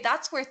 okay,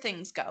 that's where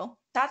things go.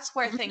 That's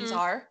where things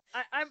are.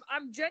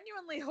 I'm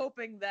genuinely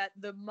hoping that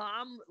the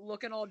mom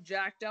looking all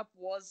jacked up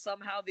was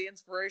somehow the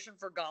inspiration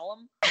for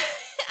Gollum.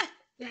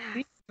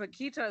 Yeah.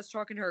 Paquita is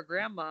talking to her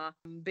grandma,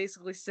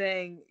 basically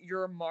saying,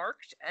 you're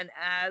marked, and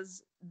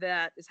as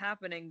that is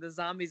happening, the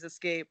zombies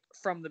escape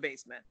from the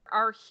basement.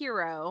 Our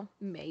hero,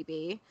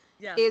 maybe,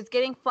 is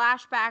getting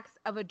flashbacks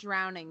of a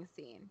drowning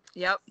scene.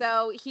 Yep.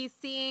 So he's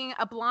seeing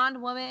a blonde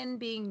woman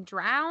being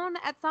drowned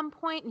at some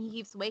point, and he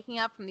keeps waking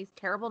up from these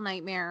terrible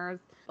nightmares,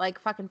 like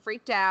fucking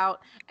freaked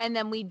out. And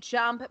then we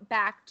jump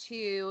back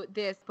to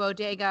this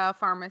bodega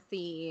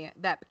pharmacy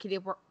that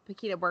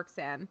Paquita works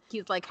in.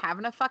 He's like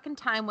having a fucking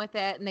time with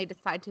it, and they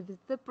decide to visit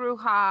the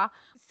bruja.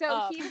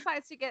 So he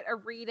decides to get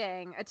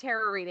a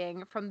tarot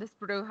reading from this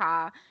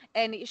bruja,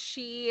 and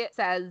she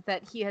says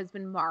that he has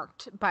been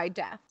marked by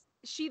death.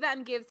 She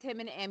then gives him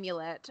an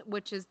amulet,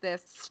 which is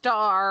this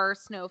star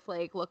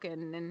snowflake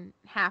looking and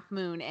half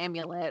moon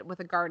amulet with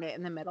a garnet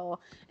in the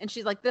middle. And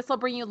she's like, this will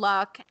bring you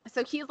luck.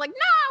 So he's like,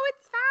 no,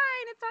 it's fine.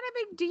 It's not a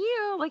big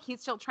deal. Like,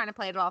 he's still trying to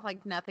play it off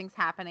like nothing's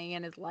happening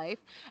in his life.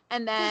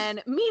 And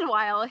then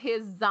meanwhile,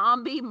 his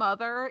zombie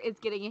mother is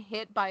getting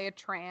hit by a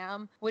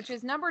tram, which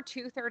is number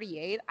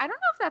 238. I don't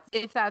know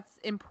if that's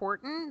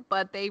important,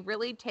 but they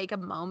really take a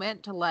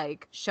moment to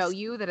like show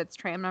you that it's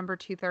tram number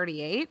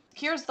 238.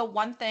 Here's the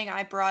one thing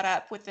I brought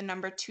up with the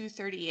number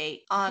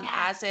 238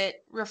 as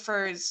it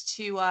refers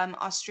to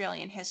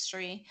Australian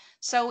history.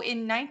 So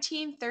in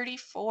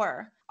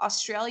 1934,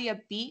 Australia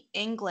beat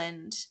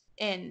England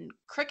in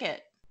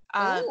cricket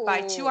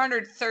by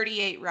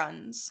 238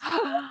 runs.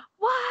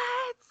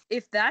 What?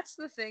 If that's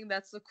the thing,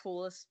 that's the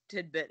coolest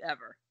tidbit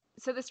ever.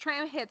 So this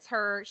tram hits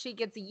her. She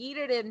gets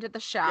yeeted into the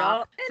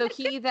shop. Yep.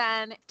 So he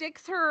then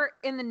sticks her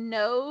in the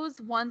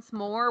nose once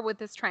more with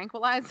this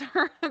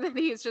tranquilizer that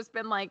he's just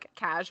been like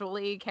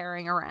casually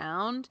carrying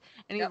around.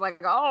 And he's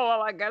like, oh,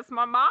 well, I guess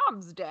my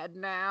mom's dead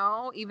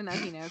now, even though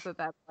he knows that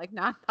that's like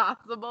not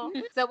possible.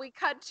 So we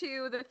cut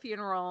to the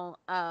funeral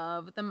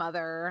of the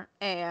mother,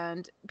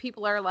 and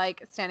people are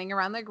like standing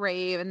around the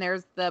grave, and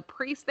there's the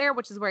priest there,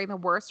 which is wearing the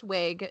worst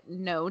wig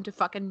known to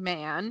fucking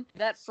man.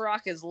 That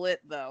frock is lit,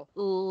 though.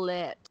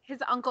 Lit.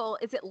 His uncle,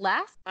 is it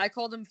Les? I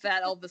called him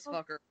Fat Elvis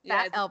Fucker.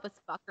 Fat Elvis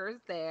Fucker's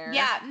there.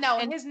 Yeah, no,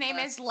 and his name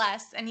is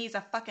Les, and he's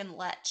a fucking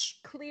lech.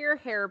 Clear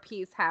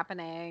hairpiece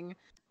happening.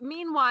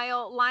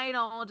 Meanwhile,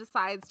 Lionel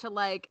decides to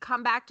like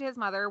come back to his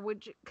mother,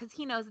 because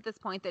he knows at this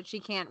point that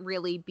she can't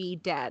really be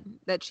dead,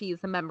 that she's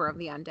a member of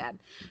the undead.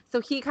 So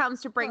he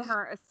comes to bring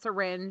her a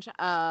syringe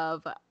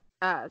of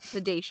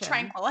sedation,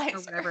 tranquilizer,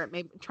 or whatever it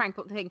may be.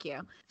 Thank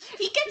you.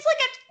 He gets like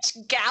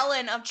a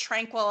gallon of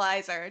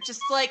tranquilizer, just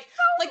like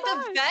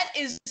the vet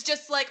is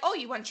just like, oh,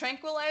 you want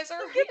tranquilizer?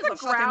 Here's a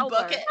fucking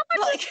bucket.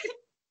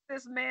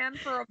 this man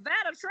for a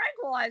vat of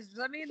tranquilizers.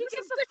 I mean, He this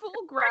gets is a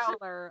full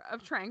growler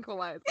of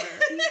tranquilizer.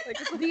 Like,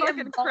 it's a The fucking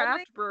embalming-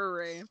 craft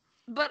brewery.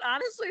 But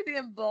honestly, the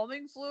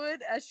embalming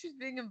fluid, as she's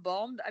being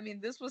embalmed, I mean,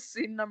 this was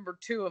scene number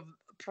 2 of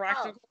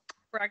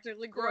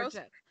practically gross.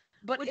 Gorgeous.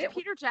 But Which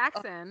Peter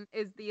Jackson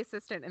is the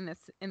assistant in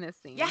this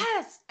scene.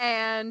 Yes.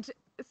 And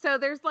so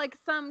there's like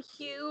some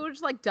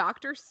huge like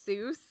Dr.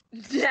 Seuss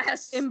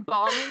yes,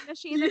 embalming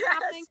machine that's Yes.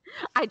 happening.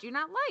 I do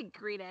not like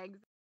green eggs.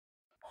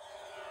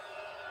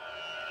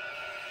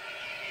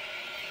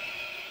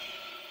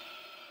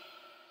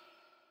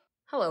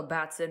 Hello,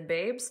 Bats and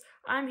Babes.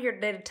 I'm here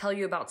today to tell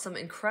you about some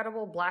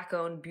incredible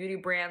Black-owned beauty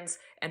brands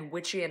and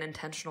witchy and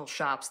intentional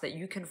shops that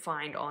you can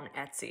find on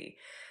Etsy.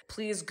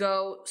 Please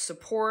go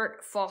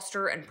support,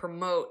 foster, and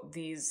promote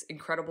these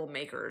incredible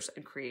makers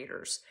and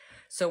creators.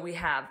 So we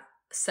have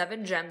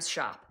 7 Gems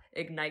Shop,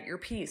 Ignite Your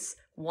Peace,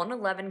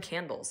 111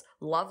 Candles,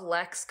 Love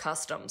Lex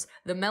Customs,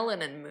 The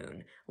Melanin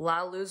Moon,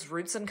 Lalu's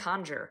Roots and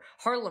Conjure,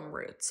 Harlem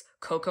Roots,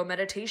 Coco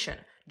Meditation,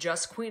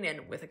 Just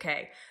Queenin with a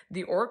K,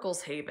 The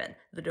Oracle's Haven,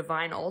 The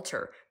Divine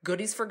Altar,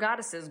 Goodies for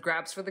Goddesses,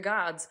 Grabs for the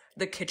Gods,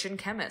 The Kitchen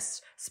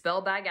Chemist,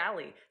 Spellbag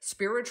Alley,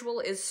 Spiritual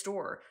is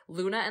Store,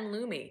 Luna and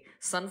Lumi,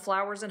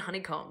 Sunflowers and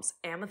Honeycombs,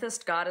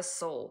 Amethyst Goddess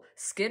Soul,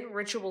 Skin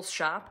Rituals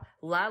Shop,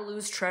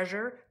 Lalu's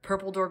Treasure,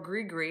 Purple Door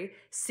Grigri,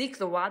 Seek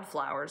the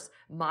Wildflowers,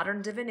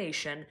 Modern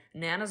Divination,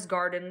 Nana's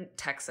Garden,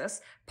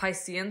 Texas,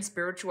 Piscean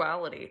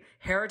Spirituality,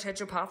 Heritage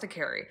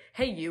Apothecary,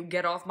 Hey You,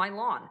 Get Off My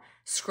Lawn,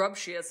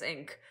 Scrubshius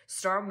Inc.,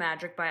 Star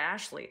Magic by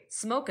Ashley,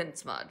 Smoke and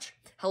Smudge,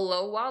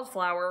 Hello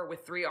Wildflower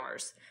with 3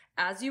 R's,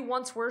 As You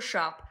Once Were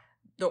Shop,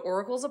 The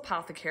Oracle's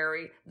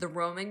Apothecary, The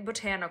Roaming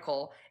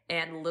Botanical,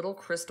 and Little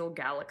Crystal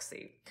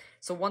Galaxy.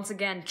 So once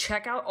again,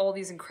 check out all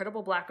these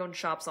incredible Black-owned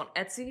shops on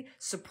Etsy,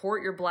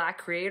 support your Black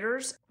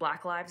creators,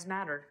 Black Lives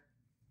Matter.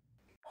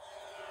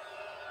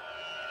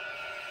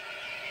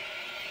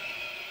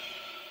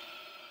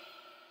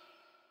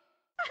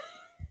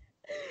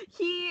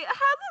 He has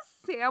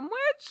a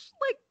sandwich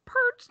like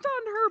perched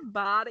on her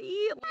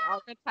body, the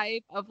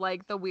archetype of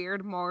like the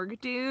weird morgue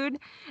dude,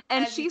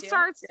 and As she you do,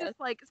 starts yes. just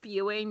like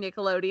spewing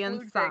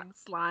Nickelodeon Flooding.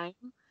 slime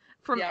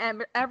from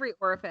Yep. every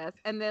orifice,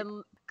 and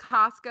then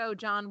Costco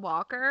John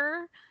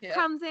Walker Yep.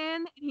 comes in,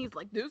 and he's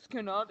like, "This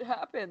cannot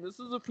happen. This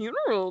is a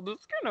funeral.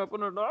 This can't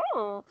happen at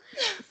all."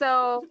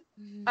 So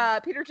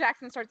Peter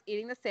Jackson starts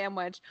eating the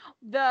sandwich.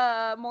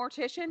 The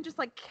mortician just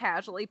like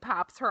casually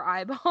pops her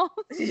eyeballs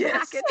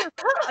Yes. back into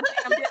her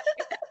goddamn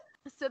dick.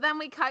 So then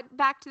we cut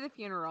back to the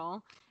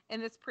funeral,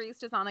 and this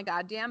priest is on a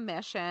goddamn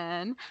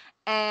mission,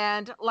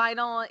 and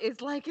Lionel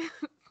is like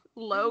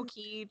low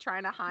key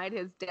trying to hide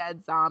his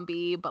dead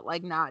zombie, but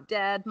like not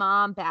dead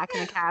mom back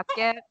in a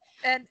casket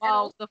and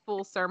while the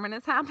full sermon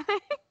is happening.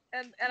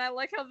 and I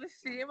like how the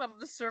theme of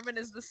the sermon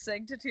is the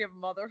sanctity of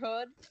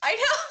motherhood. I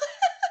know.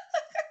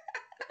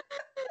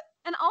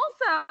 And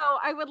also,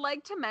 I would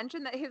like to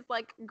mention that his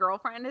like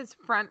girlfriend is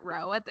front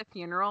row at the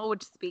funeral,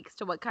 which speaks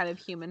to what kind of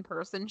human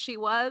person she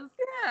was.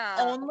 Yeah.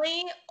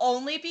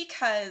 Only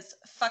because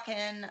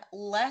fucking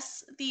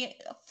Les the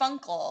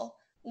Funkle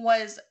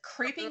was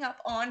creeping up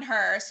on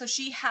her, so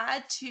she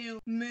had to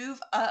move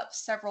up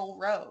several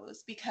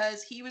rows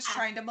because he was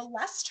trying to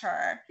molest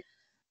her.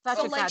 Such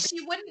So a like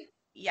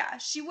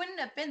sad- she wouldn't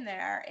have been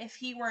there if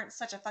he weren't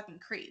such a fucking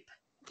creep.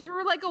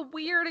 through like a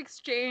weird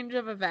exchange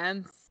of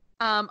events,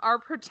 our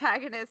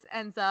protagonist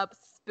ends up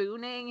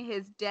spooning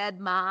his dead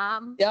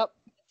mom Yep.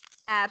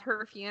 at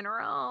her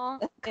funeral,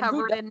 And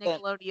who covered in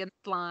doesn't? Nickelodeon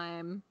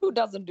slime. Who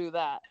doesn't do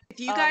that? If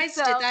you guys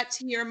so- did that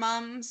to your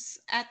moms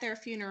at their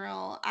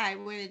funeral, I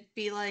would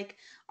be like,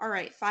 all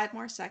right, 5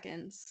 more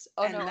seconds.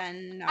 Oh, and no.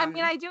 then I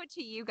mean, I do it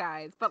to you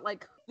guys, but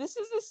like, This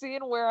is the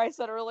scene where I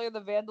said earlier the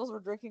Vandals were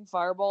drinking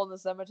Fireball in the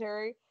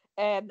cemetery,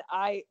 and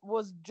I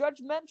was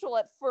judgmental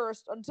at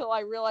first until I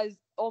realized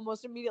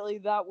almost immediately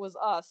that was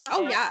us.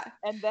 Oh and, yeah.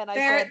 And then I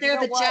They're said, you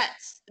know the what?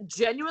 Jets.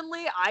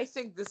 Genuinely, I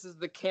think this is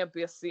the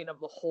campiest scene of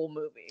the whole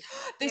movie.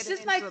 This Get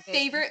is my into it, baby.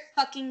 favorite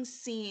fucking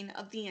scene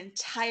of the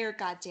entire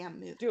goddamn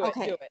movie. Do it,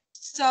 okay. do it.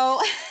 So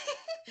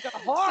You got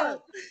hard.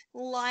 So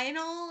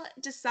Lionel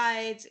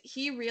decides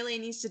he really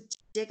needs to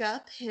dig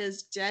up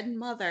his dead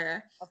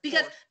mother Of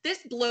because course. this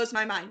blows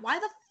my mind. Why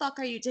the fuck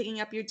are you digging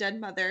up your dead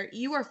mother?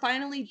 You are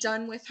finally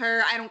done with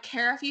her. I don't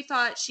care if you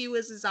thought she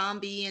was a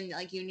zombie and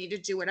like you need to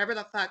do whatever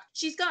the fuck.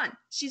 She's gone.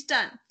 She's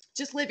done.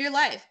 Just live your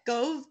life.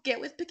 Go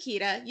get with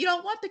Paquita. You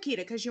don't want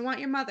Paquita because you want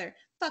your mother.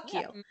 Fuck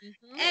Yeah. you.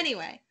 mhm.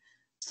 Anyway,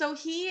 so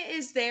he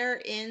is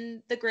there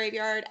in the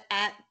graveyard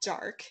at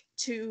dark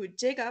to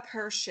dig up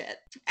her shit.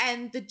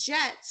 And the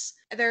Jets,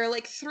 there are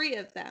like 3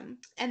 of them,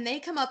 and they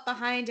come up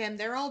behind him.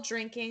 They're all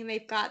drinking.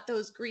 They've got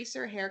those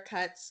greaser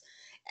haircuts.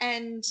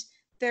 And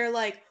they're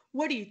like,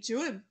 "What are you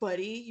doing,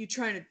 buddy? You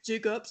trying to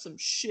dig up some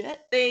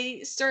shit?"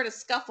 They start a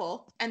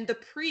scuffle, and the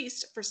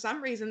priest, for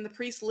some reason, the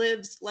priest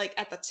lives like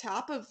at the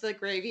top of the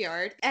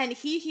graveyard, and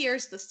he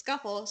hears the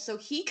scuffle, so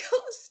he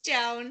goes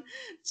down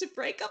to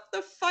break up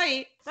the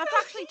fight. That's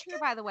actually true,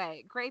 by the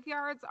way.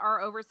 Graveyards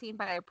are overseen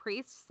by a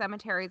priest.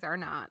 Cemeteries are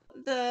not.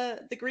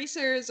 The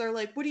greasers are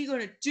like, "What are you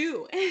gonna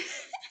do?"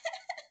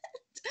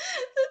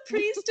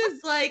 priest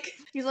is like,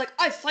 he's like,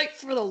 I fight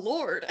for the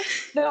Lord.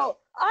 No,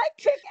 I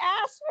kick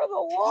ass for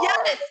the Lord.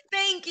 Yes,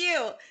 thank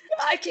you.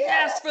 I kick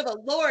ass for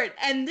the Lord.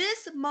 And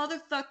this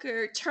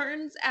motherfucker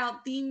turns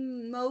out the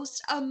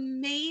most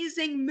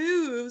amazing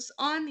moves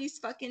on these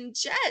fucking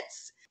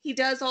jets. He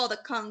does all the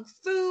kung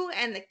fu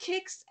and the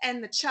kicks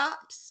and the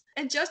chops.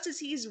 And just as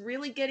he's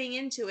really getting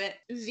into it,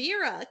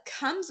 Vera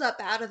comes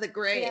up out of the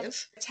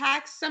grave,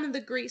 attacks some of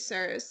the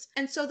greasers.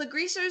 And so the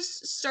greasers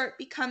start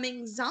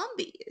becoming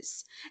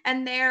zombies.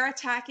 And they're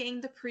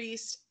attacking the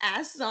priest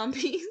as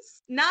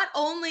zombies. Not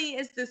only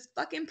is this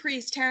fucking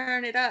priest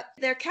tearing it up,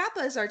 their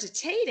kappas are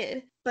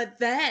detated, but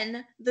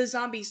then the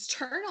zombies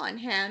turn on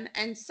him,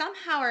 and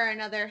somehow or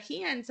another,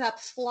 he ends up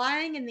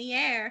flying in the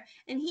air,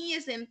 and he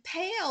is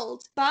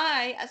impaled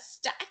by a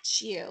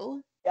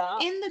statue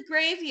in the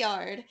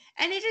graveyard.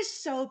 And it is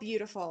so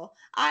beautiful.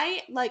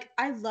 I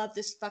love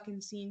this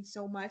fucking scene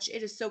so much.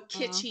 It is so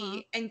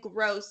kitschy and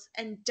gross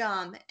and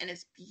dumb, and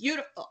it's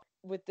beautiful.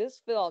 With this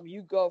film,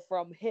 you go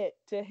from hit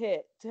to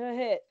hit to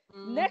hit.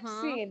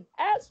 Next scene,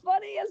 as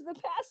funny as the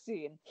past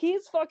scene.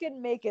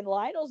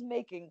 Lionel's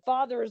making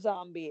father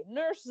zombie,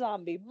 nurse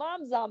zombie,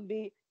 mom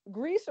zombie,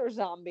 greaser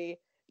zombie,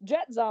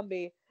 jet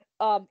zombie.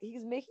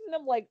 He's making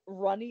them like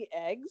runny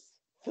eggs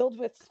filled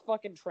with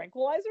fucking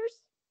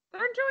tranquilizers. They're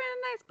enjoying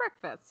a nice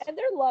breakfast. And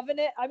they're loving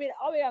it. I mean,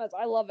 I'll be honest,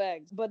 I love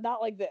eggs, but not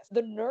like this.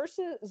 The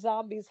nurse's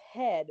zombie's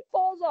head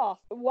falls off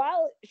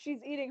while she's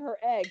eating her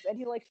eggs, and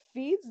he like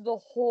feeds the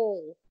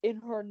hole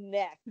in her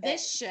neck.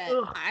 This shit,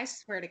 I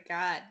swear to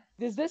God.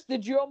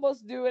 Did you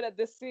almost do it at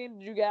this scene?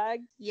 Did you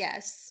gag?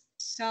 Yes.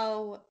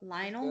 So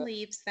Lionel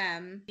leaves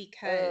them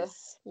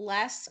because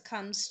Les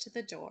comes to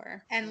the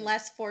door, and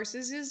Les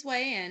forces his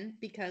way in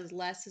because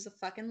Les is a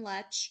fucking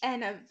lech.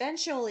 And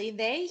eventually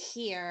they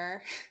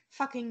hear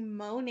fucking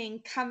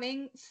moaning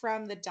coming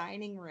from the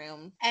dining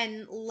room.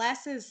 And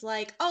Les is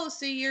like, oh,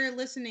 so you're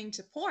listening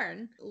to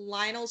porn?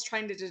 Lionel's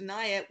trying to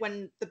deny it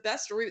when the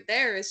best route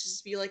there is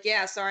just be like,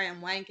 yeah, sorry,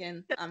 I'm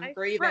wanking. I'm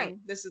grieving. Right.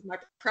 This is my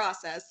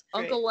process.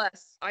 Uncle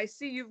Les, I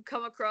see you've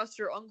come across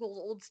your uncle's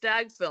old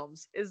stag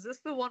films. Is this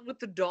the one with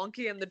the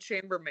donkey and the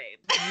chambermaid?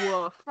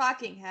 Woof.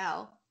 Fucking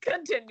hell.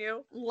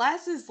 Continue.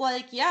 Les is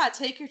like, yeah,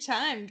 take your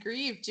time,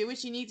 grieve, do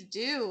what you need to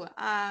do.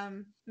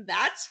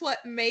 That's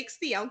what makes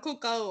the uncle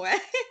go away.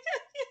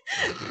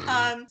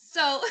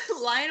 So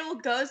Lionel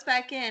goes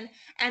back in,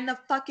 and the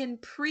fucking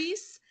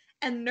priests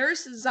and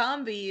nurse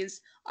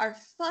zombies are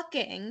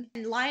fucking,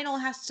 and Lionel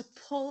has to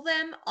pull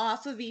them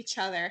off of each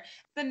other.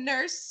 The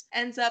nurse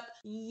ends up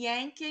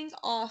yanking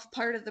off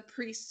part of the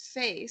priest's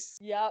face.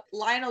 Yep.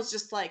 Lionel's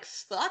just like,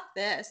 fuck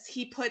this.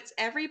 He puts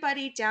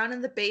everybody down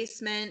in the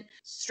basement,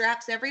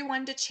 straps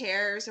everyone to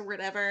chairs or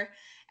whatever,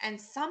 and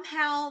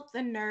somehow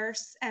the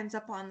nurse ends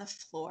up on the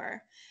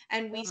floor.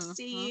 And we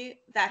see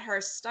that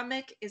her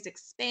stomach is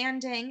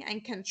expanding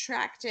and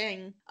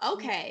contracting.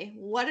 Okay,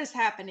 what is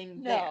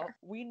happening there?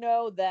 We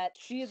know that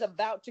she is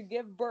about to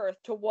give birth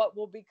to what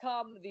will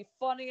become the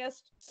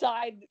funniest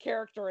side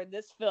character in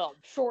this film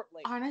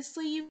shortly.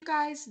 Honestly, you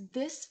guys,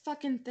 this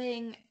fucking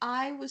thing,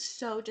 I was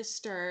so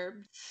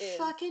disturbed.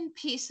 Fucking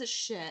piece of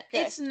shit.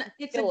 Okay.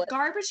 It's a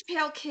garbage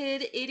pail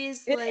kid. It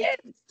is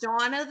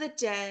Dawn of the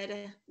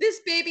Dead. This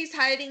baby's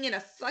hiding in a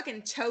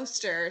fucking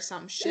toaster or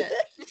some shit.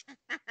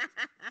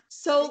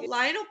 So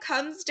Lionel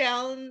comes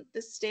down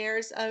the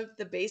stairs of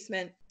the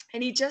basement,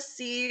 and he just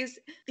sees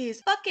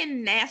these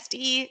fucking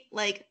nasty,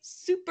 like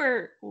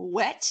super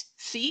wet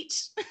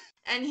feet.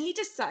 And he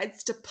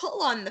decides to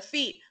pull on the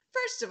feet.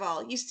 First of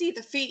all, you see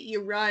the feet,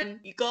 you run,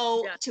 you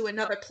go to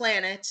another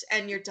planet,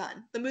 and you're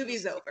done. The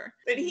movie's over.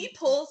 But he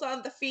pulls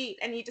on the feet,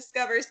 and he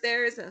discovers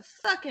there is a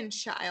fucking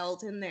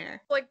child in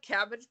there. Like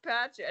Cabbage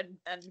Patch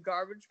and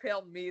Garbage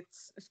Pail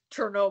meets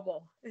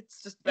Chernobyl.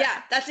 It's just bad.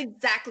 Yeah, that's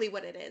exactly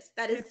what it is.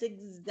 That is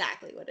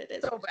exactly what it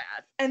is. So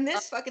bad. And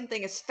this fucking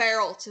thing is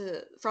feral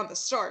from the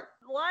start.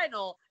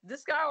 Lionel,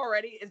 this guy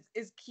already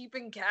is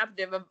keeping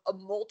captive a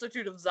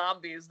multitude of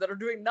zombies that are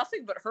doing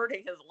nothing but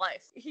hurting his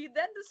life. He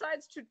then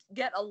decides to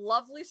get a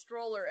lovely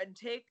stroller and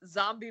take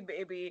Zombie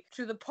Baby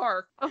to the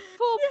park. A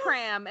full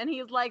pram, and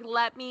he's like,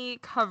 let me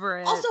cover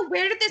it. Also,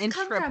 where did this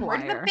come from? Where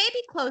did the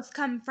baby clothes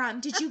come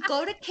from? Did you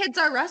go to Kids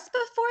R Us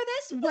before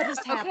this? What is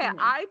happening? Okay,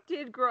 I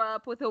did grow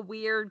up with a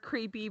weird,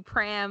 creepy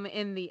pram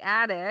in the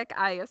attic.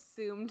 I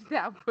assumed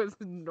that was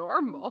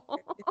normal.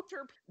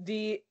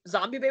 The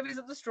zombie baby's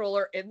in the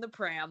stroller in the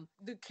pram.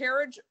 The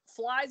carriage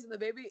flies and the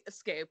baby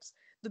escapes.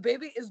 The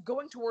baby is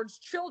going towards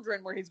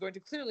children where he's going to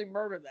clearly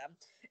murder them.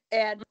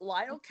 And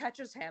Lionel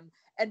catches him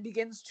and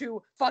begins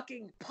to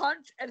fucking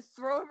punch and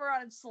throw him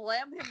around and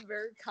slam him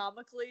very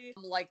comically,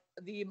 like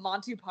the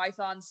Monty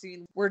Python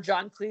scene where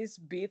John Cleese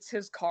beats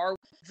his car.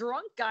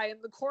 Drunk guy in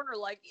the corner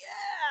like,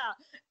 yeah!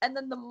 And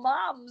then the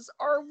moms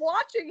are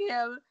watching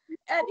him.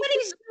 And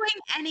nobody's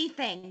doing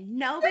anything.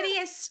 Nobody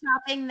is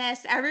stopping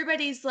this.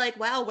 Everybody's like,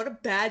 wow, what a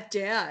bad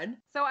dad.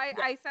 So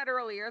I said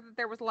earlier that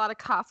there was a lot of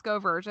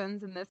Costco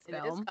versions in this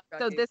film.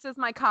 So this is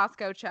my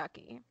Costco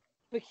Chucky.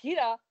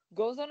 Paquita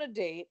goes on a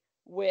date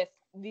with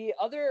the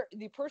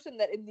person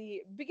that in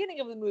the beginning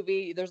of the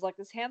movie, there's like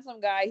this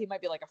handsome guy. He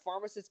might be like a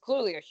pharmacist,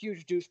 clearly a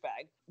huge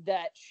douchebag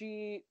that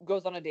she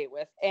goes on a date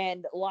with.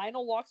 And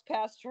Lionel walks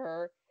past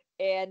her.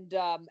 And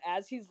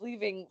as he's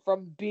leaving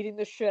from beating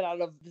the shit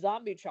out of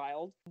Zombie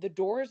Child, the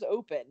door is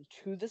open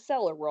to the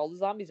cellar where all the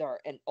zombies are.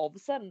 And all of a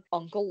sudden,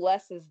 Uncle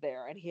Les is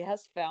there and he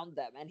has found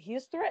them. And he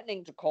is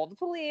threatening to call the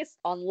police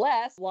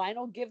unless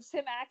Lionel gives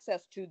him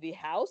access to the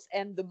house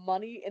and the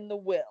money in the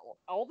will.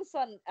 All of a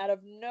sudden, out of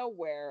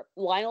nowhere,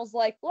 Lionel's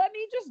like, let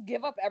me just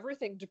give up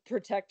everything to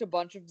protect a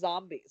bunch of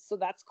zombies. So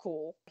that's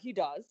cool. He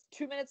does.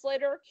 2 minutes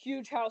later,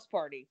 huge house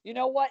party. You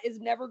know what is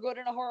never good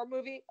in a horror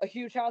movie? A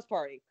huge house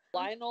party.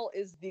 Lionel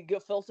is the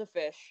gefilte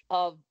fish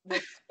of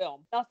this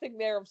film. Nothing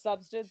there of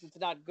substance. It's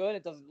not good.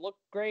 It doesn't look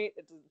great.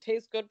 It doesn't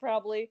taste good,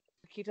 probably.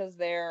 Paquita's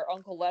there.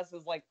 Uncle Les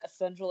is like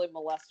essentially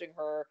molesting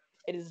her.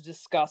 It is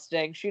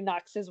disgusting. She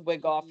knocks his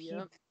wig off. He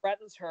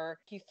threatens her.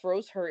 He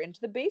throws her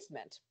into the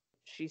basement.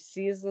 She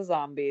sees the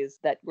zombies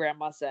that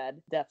Grandma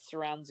said, death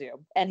surrounds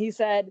you. And he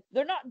said,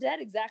 they're not dead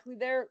exactly,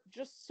 they're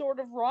just sort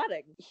of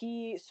rotting.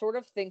 He sort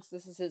of thinks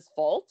this is his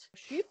fault.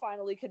 She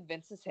finally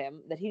convinces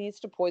him that he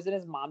needs to poison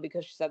his mom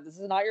because she said, this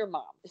is not your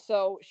mom.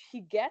 So he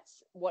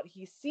gets what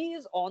he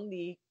sees on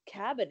the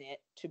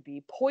cabinet to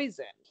be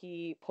poison.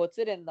 He puts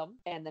it in them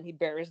and then he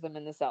buries them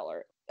in the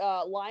cellar.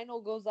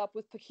 Lionel goes up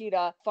with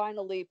Paquita,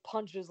 finally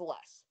punches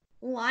Les.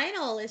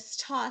 Lionel is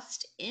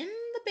tossed in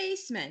the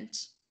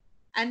basement.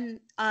 And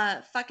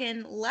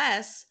fucking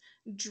Les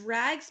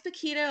drags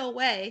Paquita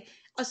away,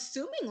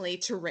 assumingly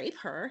to rape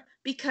her,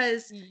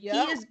 because he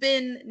has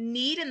been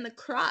kneed in the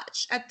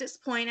crotch at this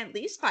point at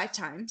least 5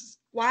 times.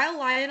 While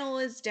Lionel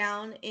is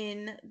down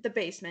in the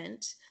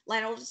basement,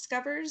 Lionel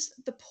discovers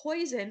the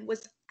poison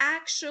was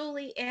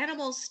actually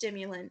animal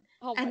stimulant.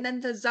 And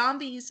then the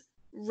zombies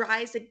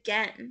rise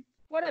again.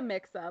 What a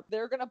mix-up.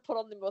 They're gonna put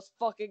on the most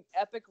fucking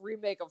epic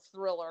remake of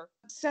Thriller.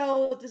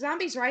 So the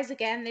zombies rise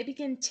again. They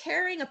begin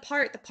tearing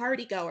apart the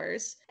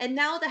partygoers. And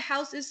now the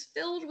house is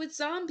filled with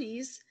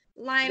zombies.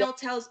 Lionel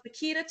tells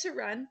Paquita to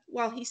run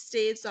while he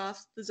staves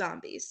off the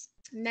zombies.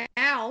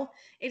 Now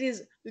it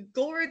is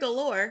gore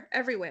galore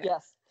everywhere.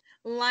 Yes.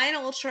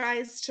 Lionel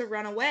tries to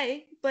run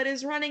away, but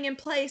is running in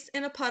place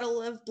in a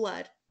puddle of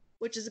blood,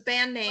 which is a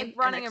band name. Like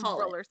running in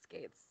roller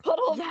skates.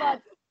 Puddle of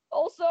blood.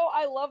 Also,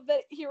 I love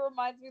that he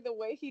reminds me the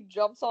way he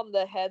jumps on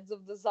the heads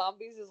of the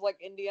zombies is like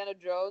Indiana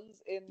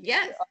Jones in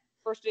the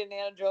first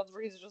Indiana Jones,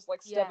 where he's just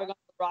like stepping on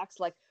the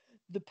rocks like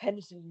the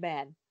penitent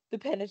man. The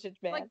penitent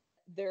man. Like,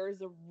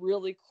 there's a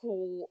really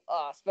cool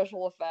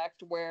special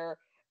effect where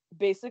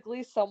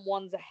basically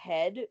someone's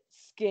head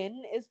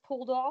skin is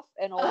pulled off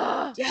and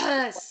all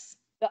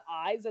the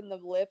eyes and the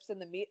lips and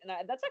the meat. And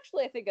that's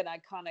actually, I think, an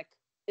iconic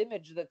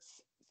image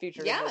that's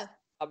featured in this.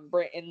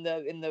 In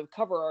the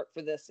cover art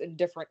for this, in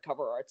different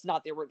cover arts,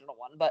 not the original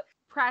one, but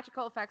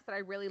practical effects that I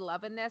really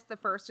love in this. The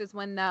first is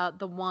when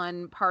the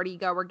one party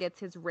goer gets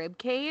his rib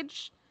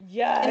cage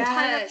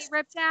entirely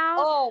ripped out.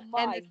 Oh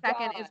my And the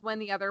second is when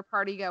the other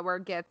party goer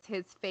gets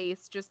his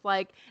face just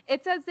like,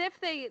 it's as if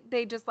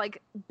they just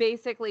like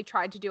basically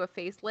tried to do a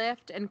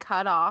facelift and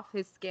cut off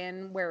his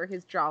skin where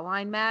his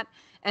jawline met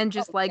and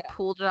just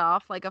pulled it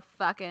off like a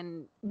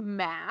fucking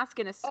mask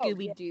in a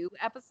Scooby-Doo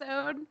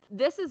episode.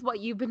 This is what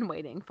you've been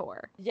waiting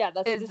for. Yeah,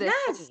 that's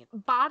this.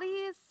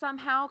 Bodies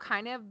somehow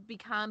kind of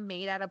become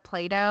made out of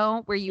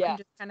Play-Doh where you can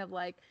just kind of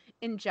like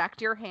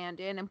inject your hand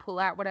in and pull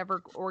out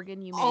whatever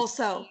organ you may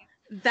Also,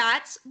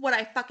 that's what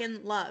I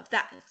fucking love.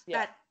 That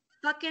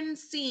fucking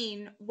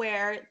scene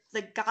where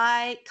the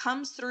guy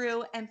comes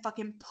through and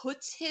fucking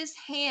puts his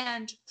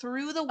hand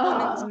through the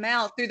woman's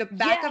mouth, through the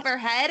back of her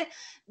head.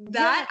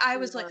 That I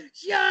was like,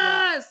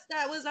 that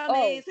was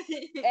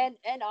amazing.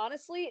 And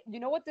honestly, you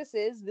know what this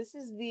is? This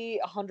is the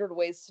 100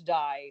 Ways to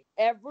Die.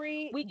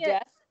 Every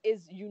death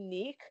is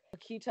unique.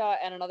 Paquita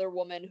and another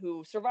woman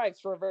who survives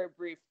for a very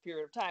brief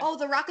period of time. Oh,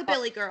 the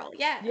rockabilly girl.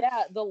 Yeah.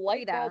 Yeah, the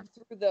light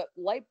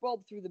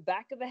bulb through the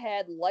back of the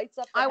head lights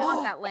up. I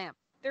want that lamp.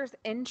 There's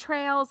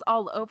entrails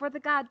all over the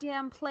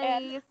goddamn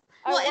place.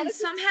 And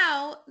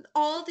somehow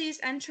all these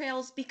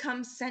entrails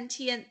become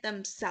sentient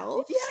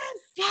themselves.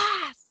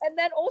 Yes. And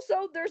then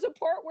also there's a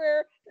part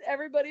where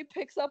everybody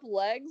picks up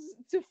legs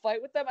to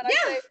fight with them, and I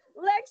say,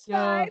 legs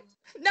fight.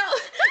 No,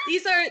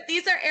 these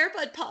are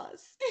AirPod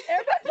paws.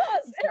 AirPod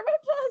paws.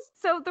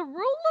 So the rule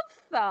of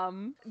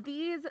thumb,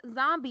 these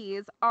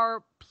zombies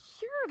are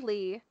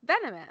purely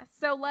venomous.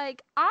 So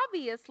like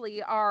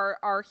obviously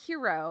our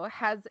hero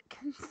has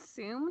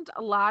consumed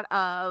a lot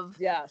of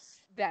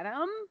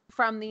venom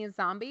from these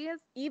zombies.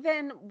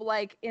 Even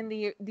like in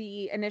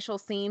the initial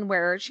scene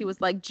where she was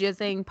like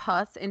jizzing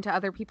pus into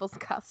other people's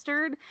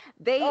custard,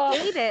 they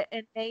ate it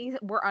and they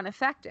were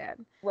unaffected.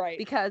 Right.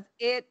 Because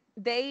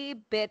they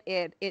bit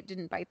it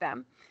didn't bite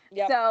them.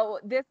 Yep. So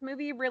this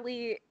movie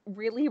really,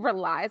 really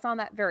relies on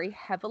that very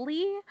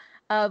heavily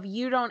of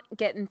you don't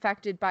get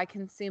infected by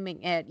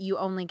consuming it. You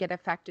only get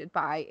affected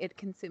by it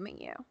consuming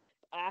you.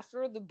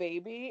 after the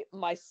baby,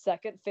 my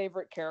second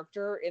favorite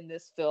character in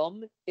this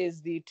film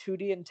is the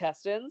Tootie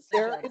intestines.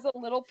 There is a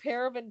little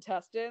pair of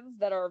intestines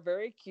that are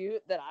very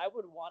cute that I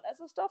would want as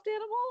a stuffed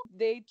animal.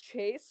 They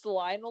chase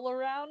Lionel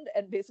around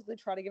and basically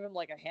try to give him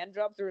like a hand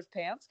job through his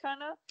pants,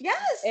 kind of.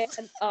 Yes.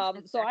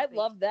 And so I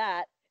love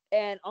that.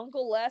 And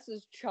Uncle Les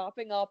is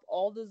chopping up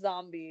all the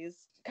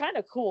zombies. Kind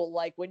of cool,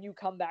 like when you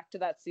come back to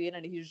that scene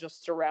and he's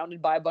just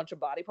surrounded by a bunch of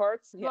body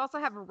parts. You also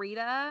have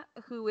Rita,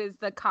 who is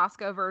the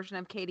Costco version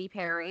of Katy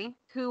Perry,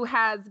 who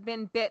has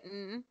been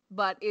bitten,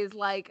 but is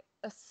like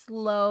a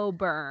slow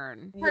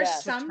burn. For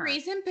some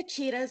reason,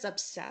 Paquita is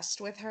obsessed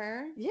with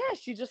her. Yeah,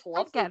 she just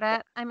loves I get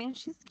it. I mean,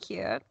 she's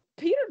cute.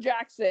 Peter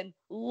Jackson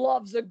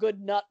loves a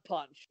good nut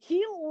punch.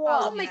 He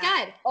loves oh my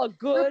God. a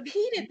good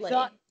Repeatedly.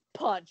 nut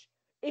punch.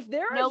 If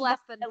there No is less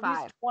than at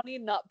 5. least 20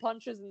 nut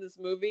punches in this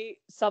movie,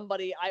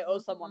 I owe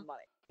someone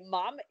money.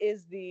 Mom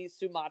is the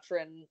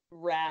Sumatran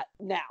rat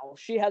now.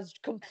 She has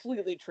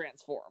completely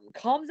transformed.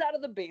 Comes out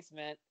of the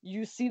basement.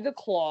 You see the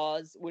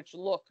claws, which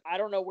look, I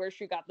don't know where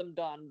she got them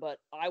done, but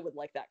I would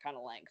like that kind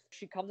of length.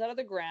 She comes out of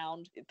the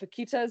ground.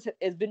 Paquita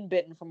has been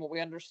bitten from what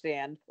we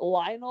understand.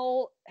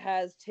 Lionel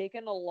has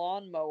taken a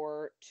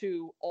lawnmower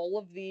to all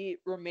of the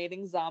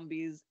remaining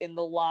zombies in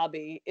the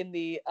lobby, in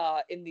the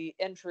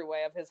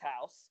entryway of his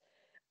house.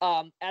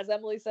 As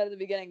Emily said at the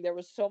beginning, there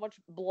was so much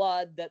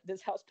blood that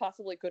this house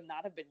possibly could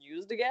not have been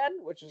used again,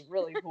 which is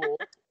really cool.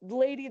 The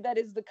lady that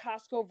is the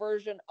Costco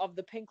version of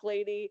the pink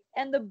lady,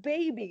 and the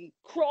baby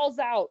crawls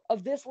out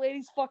of this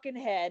lady's fucking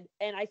head,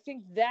 and I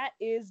think that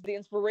is the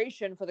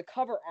inspiration for the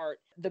cover art.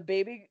 The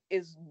baby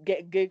is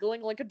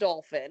giggling like a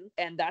dolphin,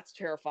 and that's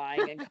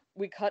terrifying. And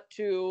we cut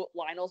to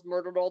Lionel's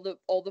murdered all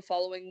the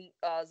following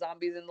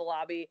zombies in the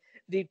lobby.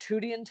 The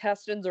Tootie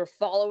intestines are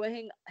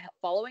following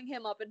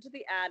him up into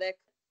the attic.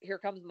 Here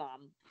comes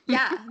Mom.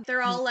 Yeah,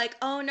 they're all like,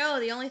 oh no,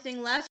 the only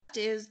thing left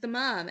is the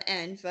mom.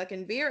 And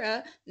fucking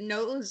Vera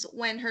knows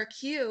when her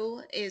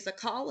cue is a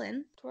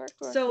call-in.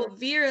 So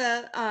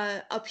Vera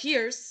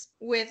appears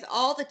with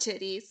all the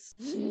titties.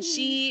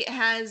 She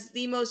has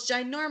the most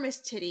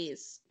ginormous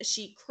titties.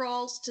 She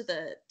crawls to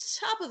the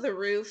top of the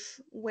roof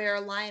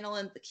where Lionel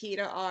and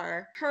Paquita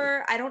are.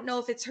 I don't know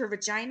if it's her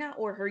vagina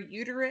or her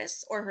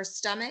uterus or her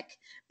stomach,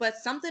 but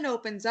something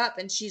opens up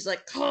and she's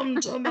like,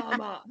 come to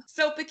mama.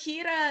 So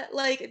Paquita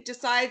like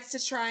decides to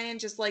try and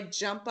just like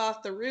jump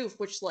off the roof,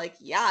 which like,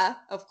 yeah,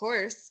 of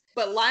course.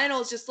 But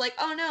Lionel's just like,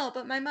 oh no,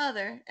 but my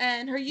mother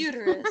and her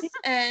uterus.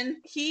 And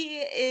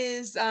he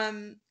is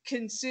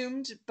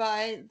consumed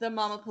by the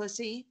mama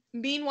pussy.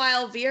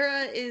 Meanwhile,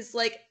 Vera is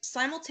like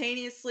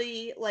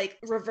simultaneously like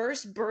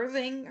reverse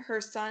birthing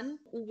her son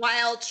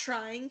while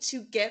trying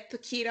to get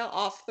Paquita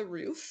off the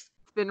roof.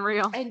 It's been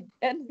real.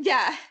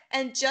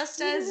 And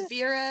just as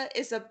Vera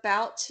is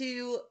about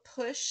to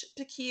push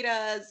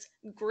Paquita's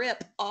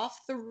grip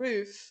off the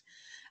roof,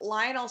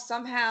 Lionel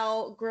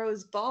somehow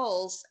grows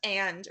balls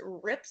and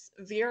rips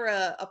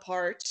Vera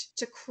apart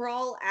to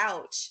crawl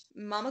out.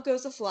 Mama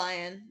goes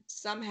a-flying.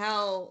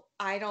 Somehow,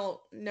 I don't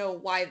know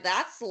why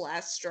that's the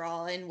last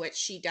straw in which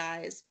she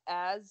dies.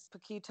 As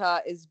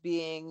Paquita is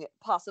being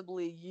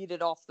possibly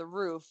yeeted off the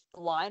roof,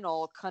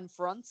 Lionel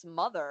confronts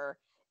Mother,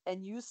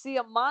 and you see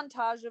a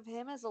montage of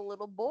him as a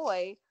little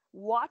boy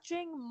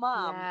watching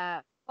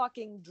Mom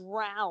fucking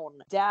drown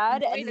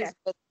Dad and his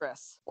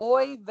mistress.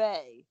 Oy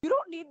vey. You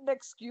don't need an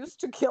excuse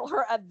to kill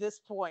her at this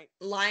point.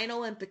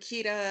 Lionel and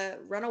Paquita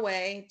run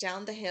away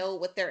down the hill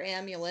with their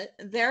amulet.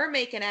 They're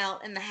making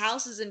out and the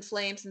house is in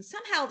flames, and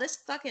somehow this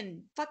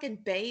fucking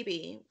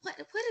baby.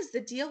 What is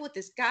the deal with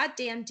this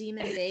goddamn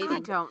demon baby? I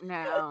don't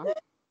know.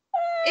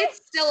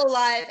 It's still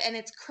alive and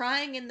it's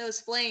crying in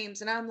those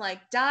flames, and I'm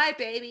like, die,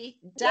 baby,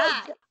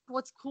 die.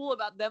 What's cool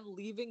about them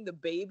leaving the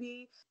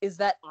baby is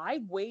that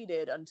I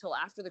waited until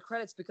after the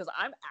credits because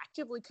I'm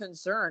actively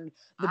concerned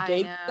the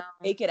baby will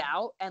make it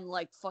out and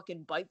like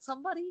fucking bite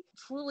somebody.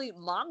 Truly,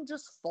 Mom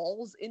just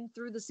falls in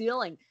through the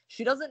ceiling.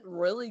 She doesn't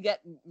really get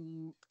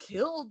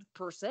killed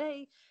per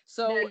se.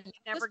 So no, you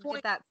never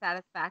get that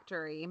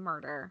satisfactory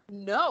murder.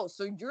 No,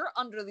 so you're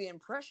under the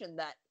impression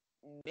that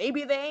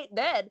maybe they ain't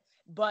dead,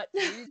 but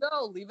here you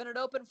go, leaving it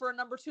open for a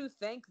number 2.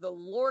 Thank the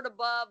Lord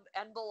above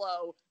and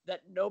below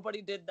that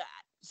nobody did that.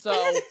 So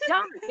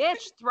dumb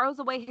bitch throws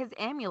away his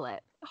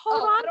amulet.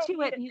 Hold on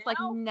to it, and he's like,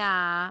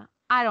 nah,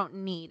 I don't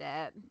need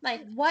it.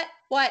 Like, what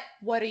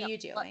are you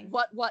doing?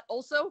 What?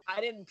 Also, I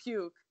didn't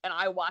puke, and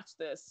I watched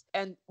this,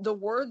 and the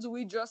words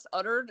we just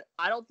uttered,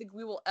 I don't think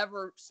we will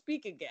ever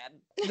speak again.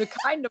 The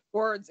kind of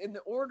words in the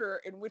order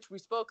in which we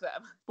spoke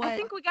them. I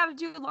think we got to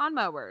do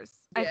lawnmowers.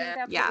 I think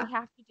that's what we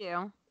have to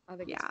do. I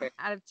think it's fair.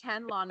 Out of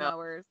 10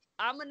 lawnmowers,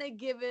 I'm gonna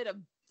give it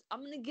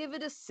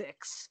a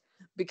 6.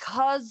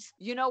 Because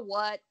you know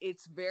what?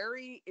 It's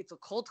a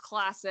cult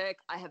classic.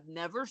 I have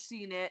never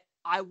seen it.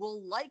 I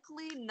will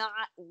likely not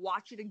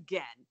watch it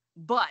again.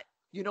 But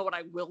you know what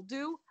I will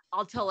do?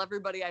 I'll tell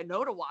everybody I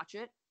know to watch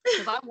it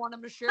because I want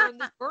them to share in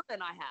this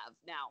burden I have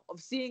now of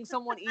seeing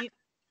someone eat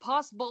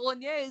pasta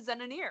bolognese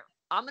and an ear.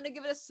 I'm going to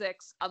give it a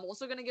 6. I'm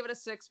also going to give it a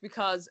 6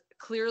 because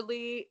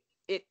clearly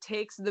it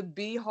takes the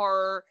B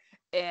horror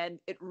and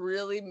it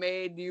really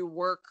made you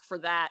work for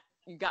that.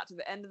 You got to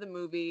the end of the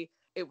movie,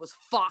 it was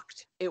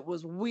fucked, it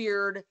was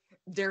weird.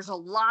 There's a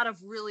lot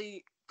of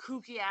really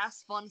kooky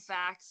ass fun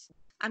facts.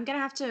 I'm gonna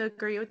have to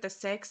agree with the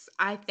 6.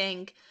 I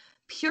think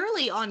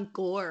purely on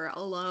gore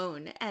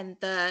alone, and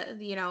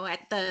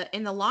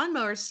in the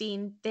lawnmower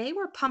scene, they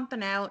were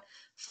pumping out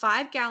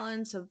 5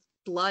 gallons of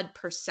blood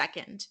per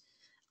second.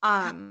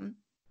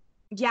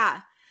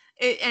 Yeah.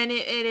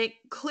 It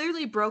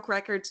clearly broke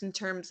records in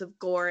terms of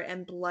gore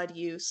and blood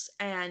use,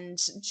 and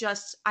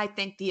just I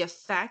think the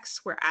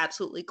effects were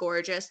absolutely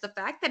gorgeous. The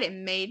fact that it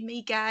made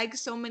me gag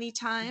so many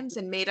times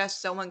and made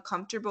us so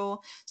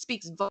uncomfortable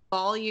speaks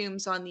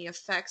volumes on the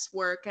effects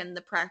work and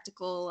the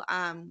practical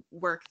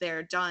work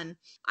there done.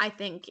 I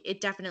think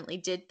it definitely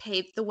did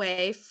pave the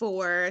way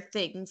for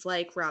things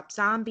like Rob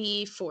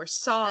Zombie, for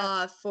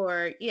Saw,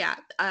 for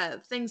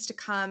things to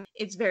come.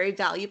 It's very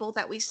valuable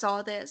that we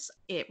saw this.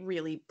 It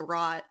really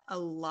brought a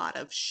lot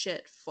of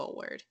shit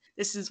forward.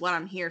 This is what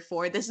I'm here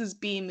for. This is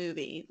B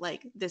movie.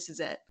 Like, this is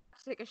it.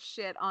 Take a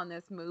shit on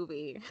this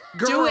movie.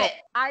 Do it.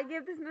 I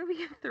give this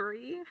movie a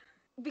 3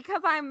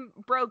 because I'm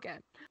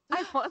broken.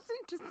 I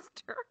wasn't disturbed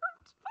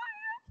by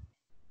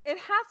it. It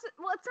has to,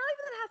 well, it's not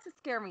even that it has to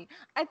scare me.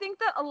 I think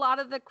that a lot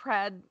of the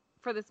cred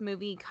for this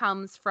movie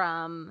comes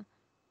from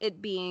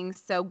it being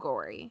so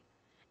gory.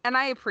 And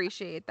I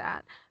appreciate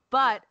that.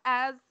 But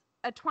as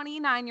a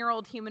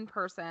 29-year-old human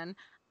person,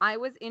 I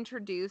was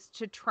introduced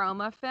to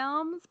trauma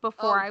films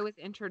before I was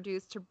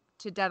introduced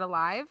to Dead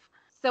Alive.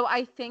 So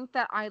I think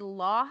that I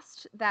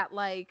lost that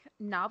like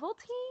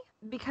novelty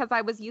because I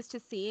was used to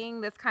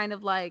seeing this kind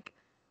of like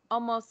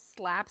almost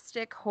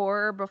slapstick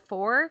horror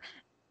before.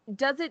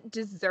 Does it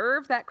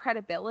deserve that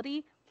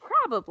credibility?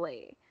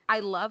 Probably. I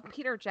love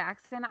Peter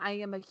Jackson. I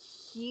am a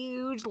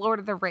huge Lord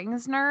of the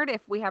Rings nerd, if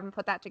we haven't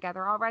put that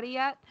together already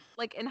yet.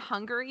 Like in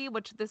Hungary,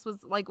 which this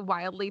was like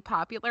wildly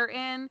popular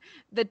in,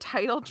 the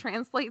title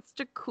translates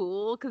to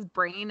cool because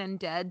brain and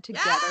dead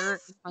together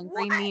in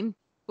Hungary mean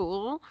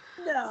cool.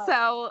 No.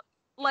 So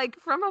like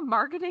from a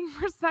marketing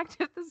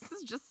perspective, this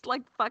is just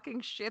like fucking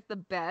shit the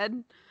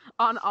bed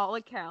on all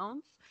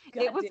accounts.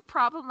 It was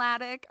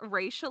problematic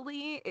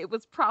racially. It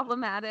was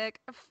problematic.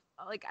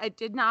 Like, I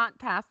did not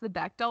pass the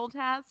Bechdel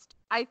test.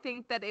 I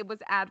think that it was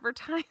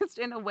advertised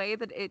in a way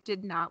that it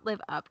did not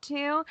live up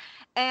to.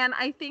 And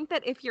I think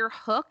that if your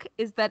hook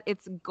is that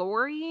it's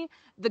gory,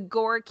 the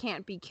gore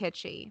can't be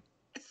kitschy.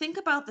 Think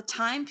about the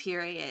time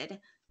period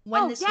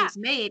when this was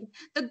made.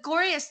 The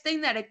goriest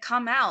thing that had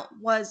come out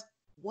was,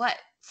 what,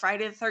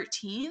 Friday the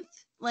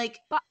 13th? Like,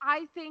 but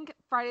I think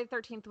Friday the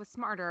 13th was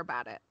smarter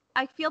about it.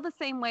 I feel the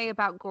same way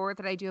about gore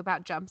that I do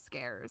about jump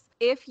scares.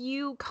 If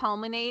you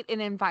culminate an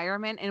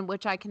environment in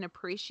which I can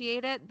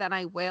appreciate it, then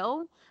I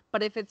will.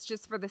 But if it's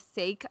just for the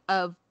sake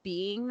of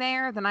being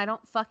there, then I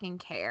don't fucking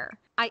care.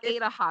 I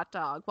ate a hot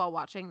dog while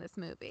watching this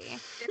movie.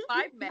 If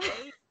I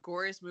may,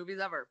 goriest movies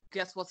ever.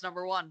 Guess what's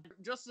number 1?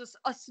 Just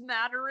a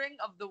smattering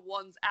of the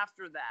ones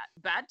after that.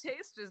 Bad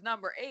Taste is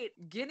number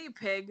 8. Guinea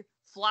Pig,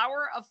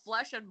 Flower of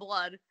Flesh and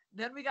Blood.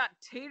 Then we got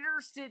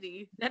Tater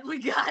City. Then we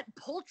got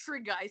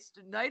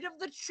Poultrygeist, Night of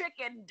the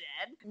Chicken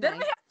Dead. Then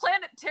we have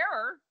Planet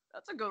Terror.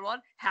 That's a good one.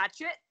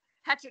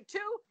 Hatchet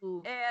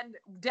 2, and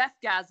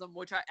Deathgasm,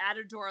 which I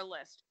added to our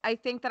list. I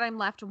think that I'm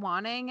left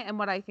wanting and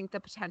what I think the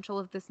potential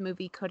of this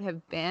movie could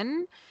have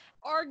been.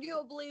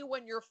 Arguably,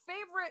 when your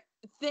favorite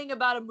thing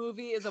about a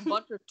movie is a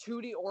bunch of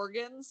tooty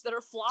organs that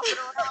are flopping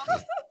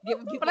around,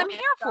 giving people. But I'm here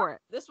for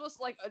it. This was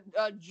like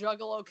a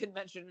Juggalo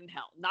convention in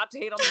hell. Not to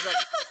hate on the Juggalo.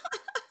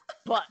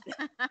 But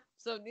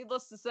so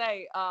needless to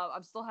say,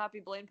 I'm still happy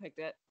Blaine picked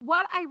it.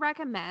 What I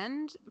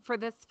recommend for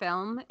this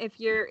film, if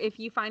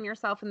you find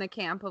yourself in the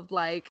camp of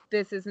like,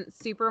 this isn't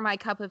super my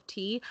cup of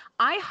tea,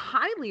 I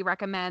highly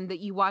recommend that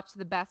you watch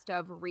the best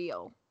of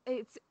Reel.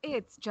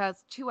 It's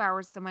just 2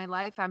 hours of my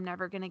life I'm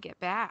never gonna get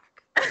back.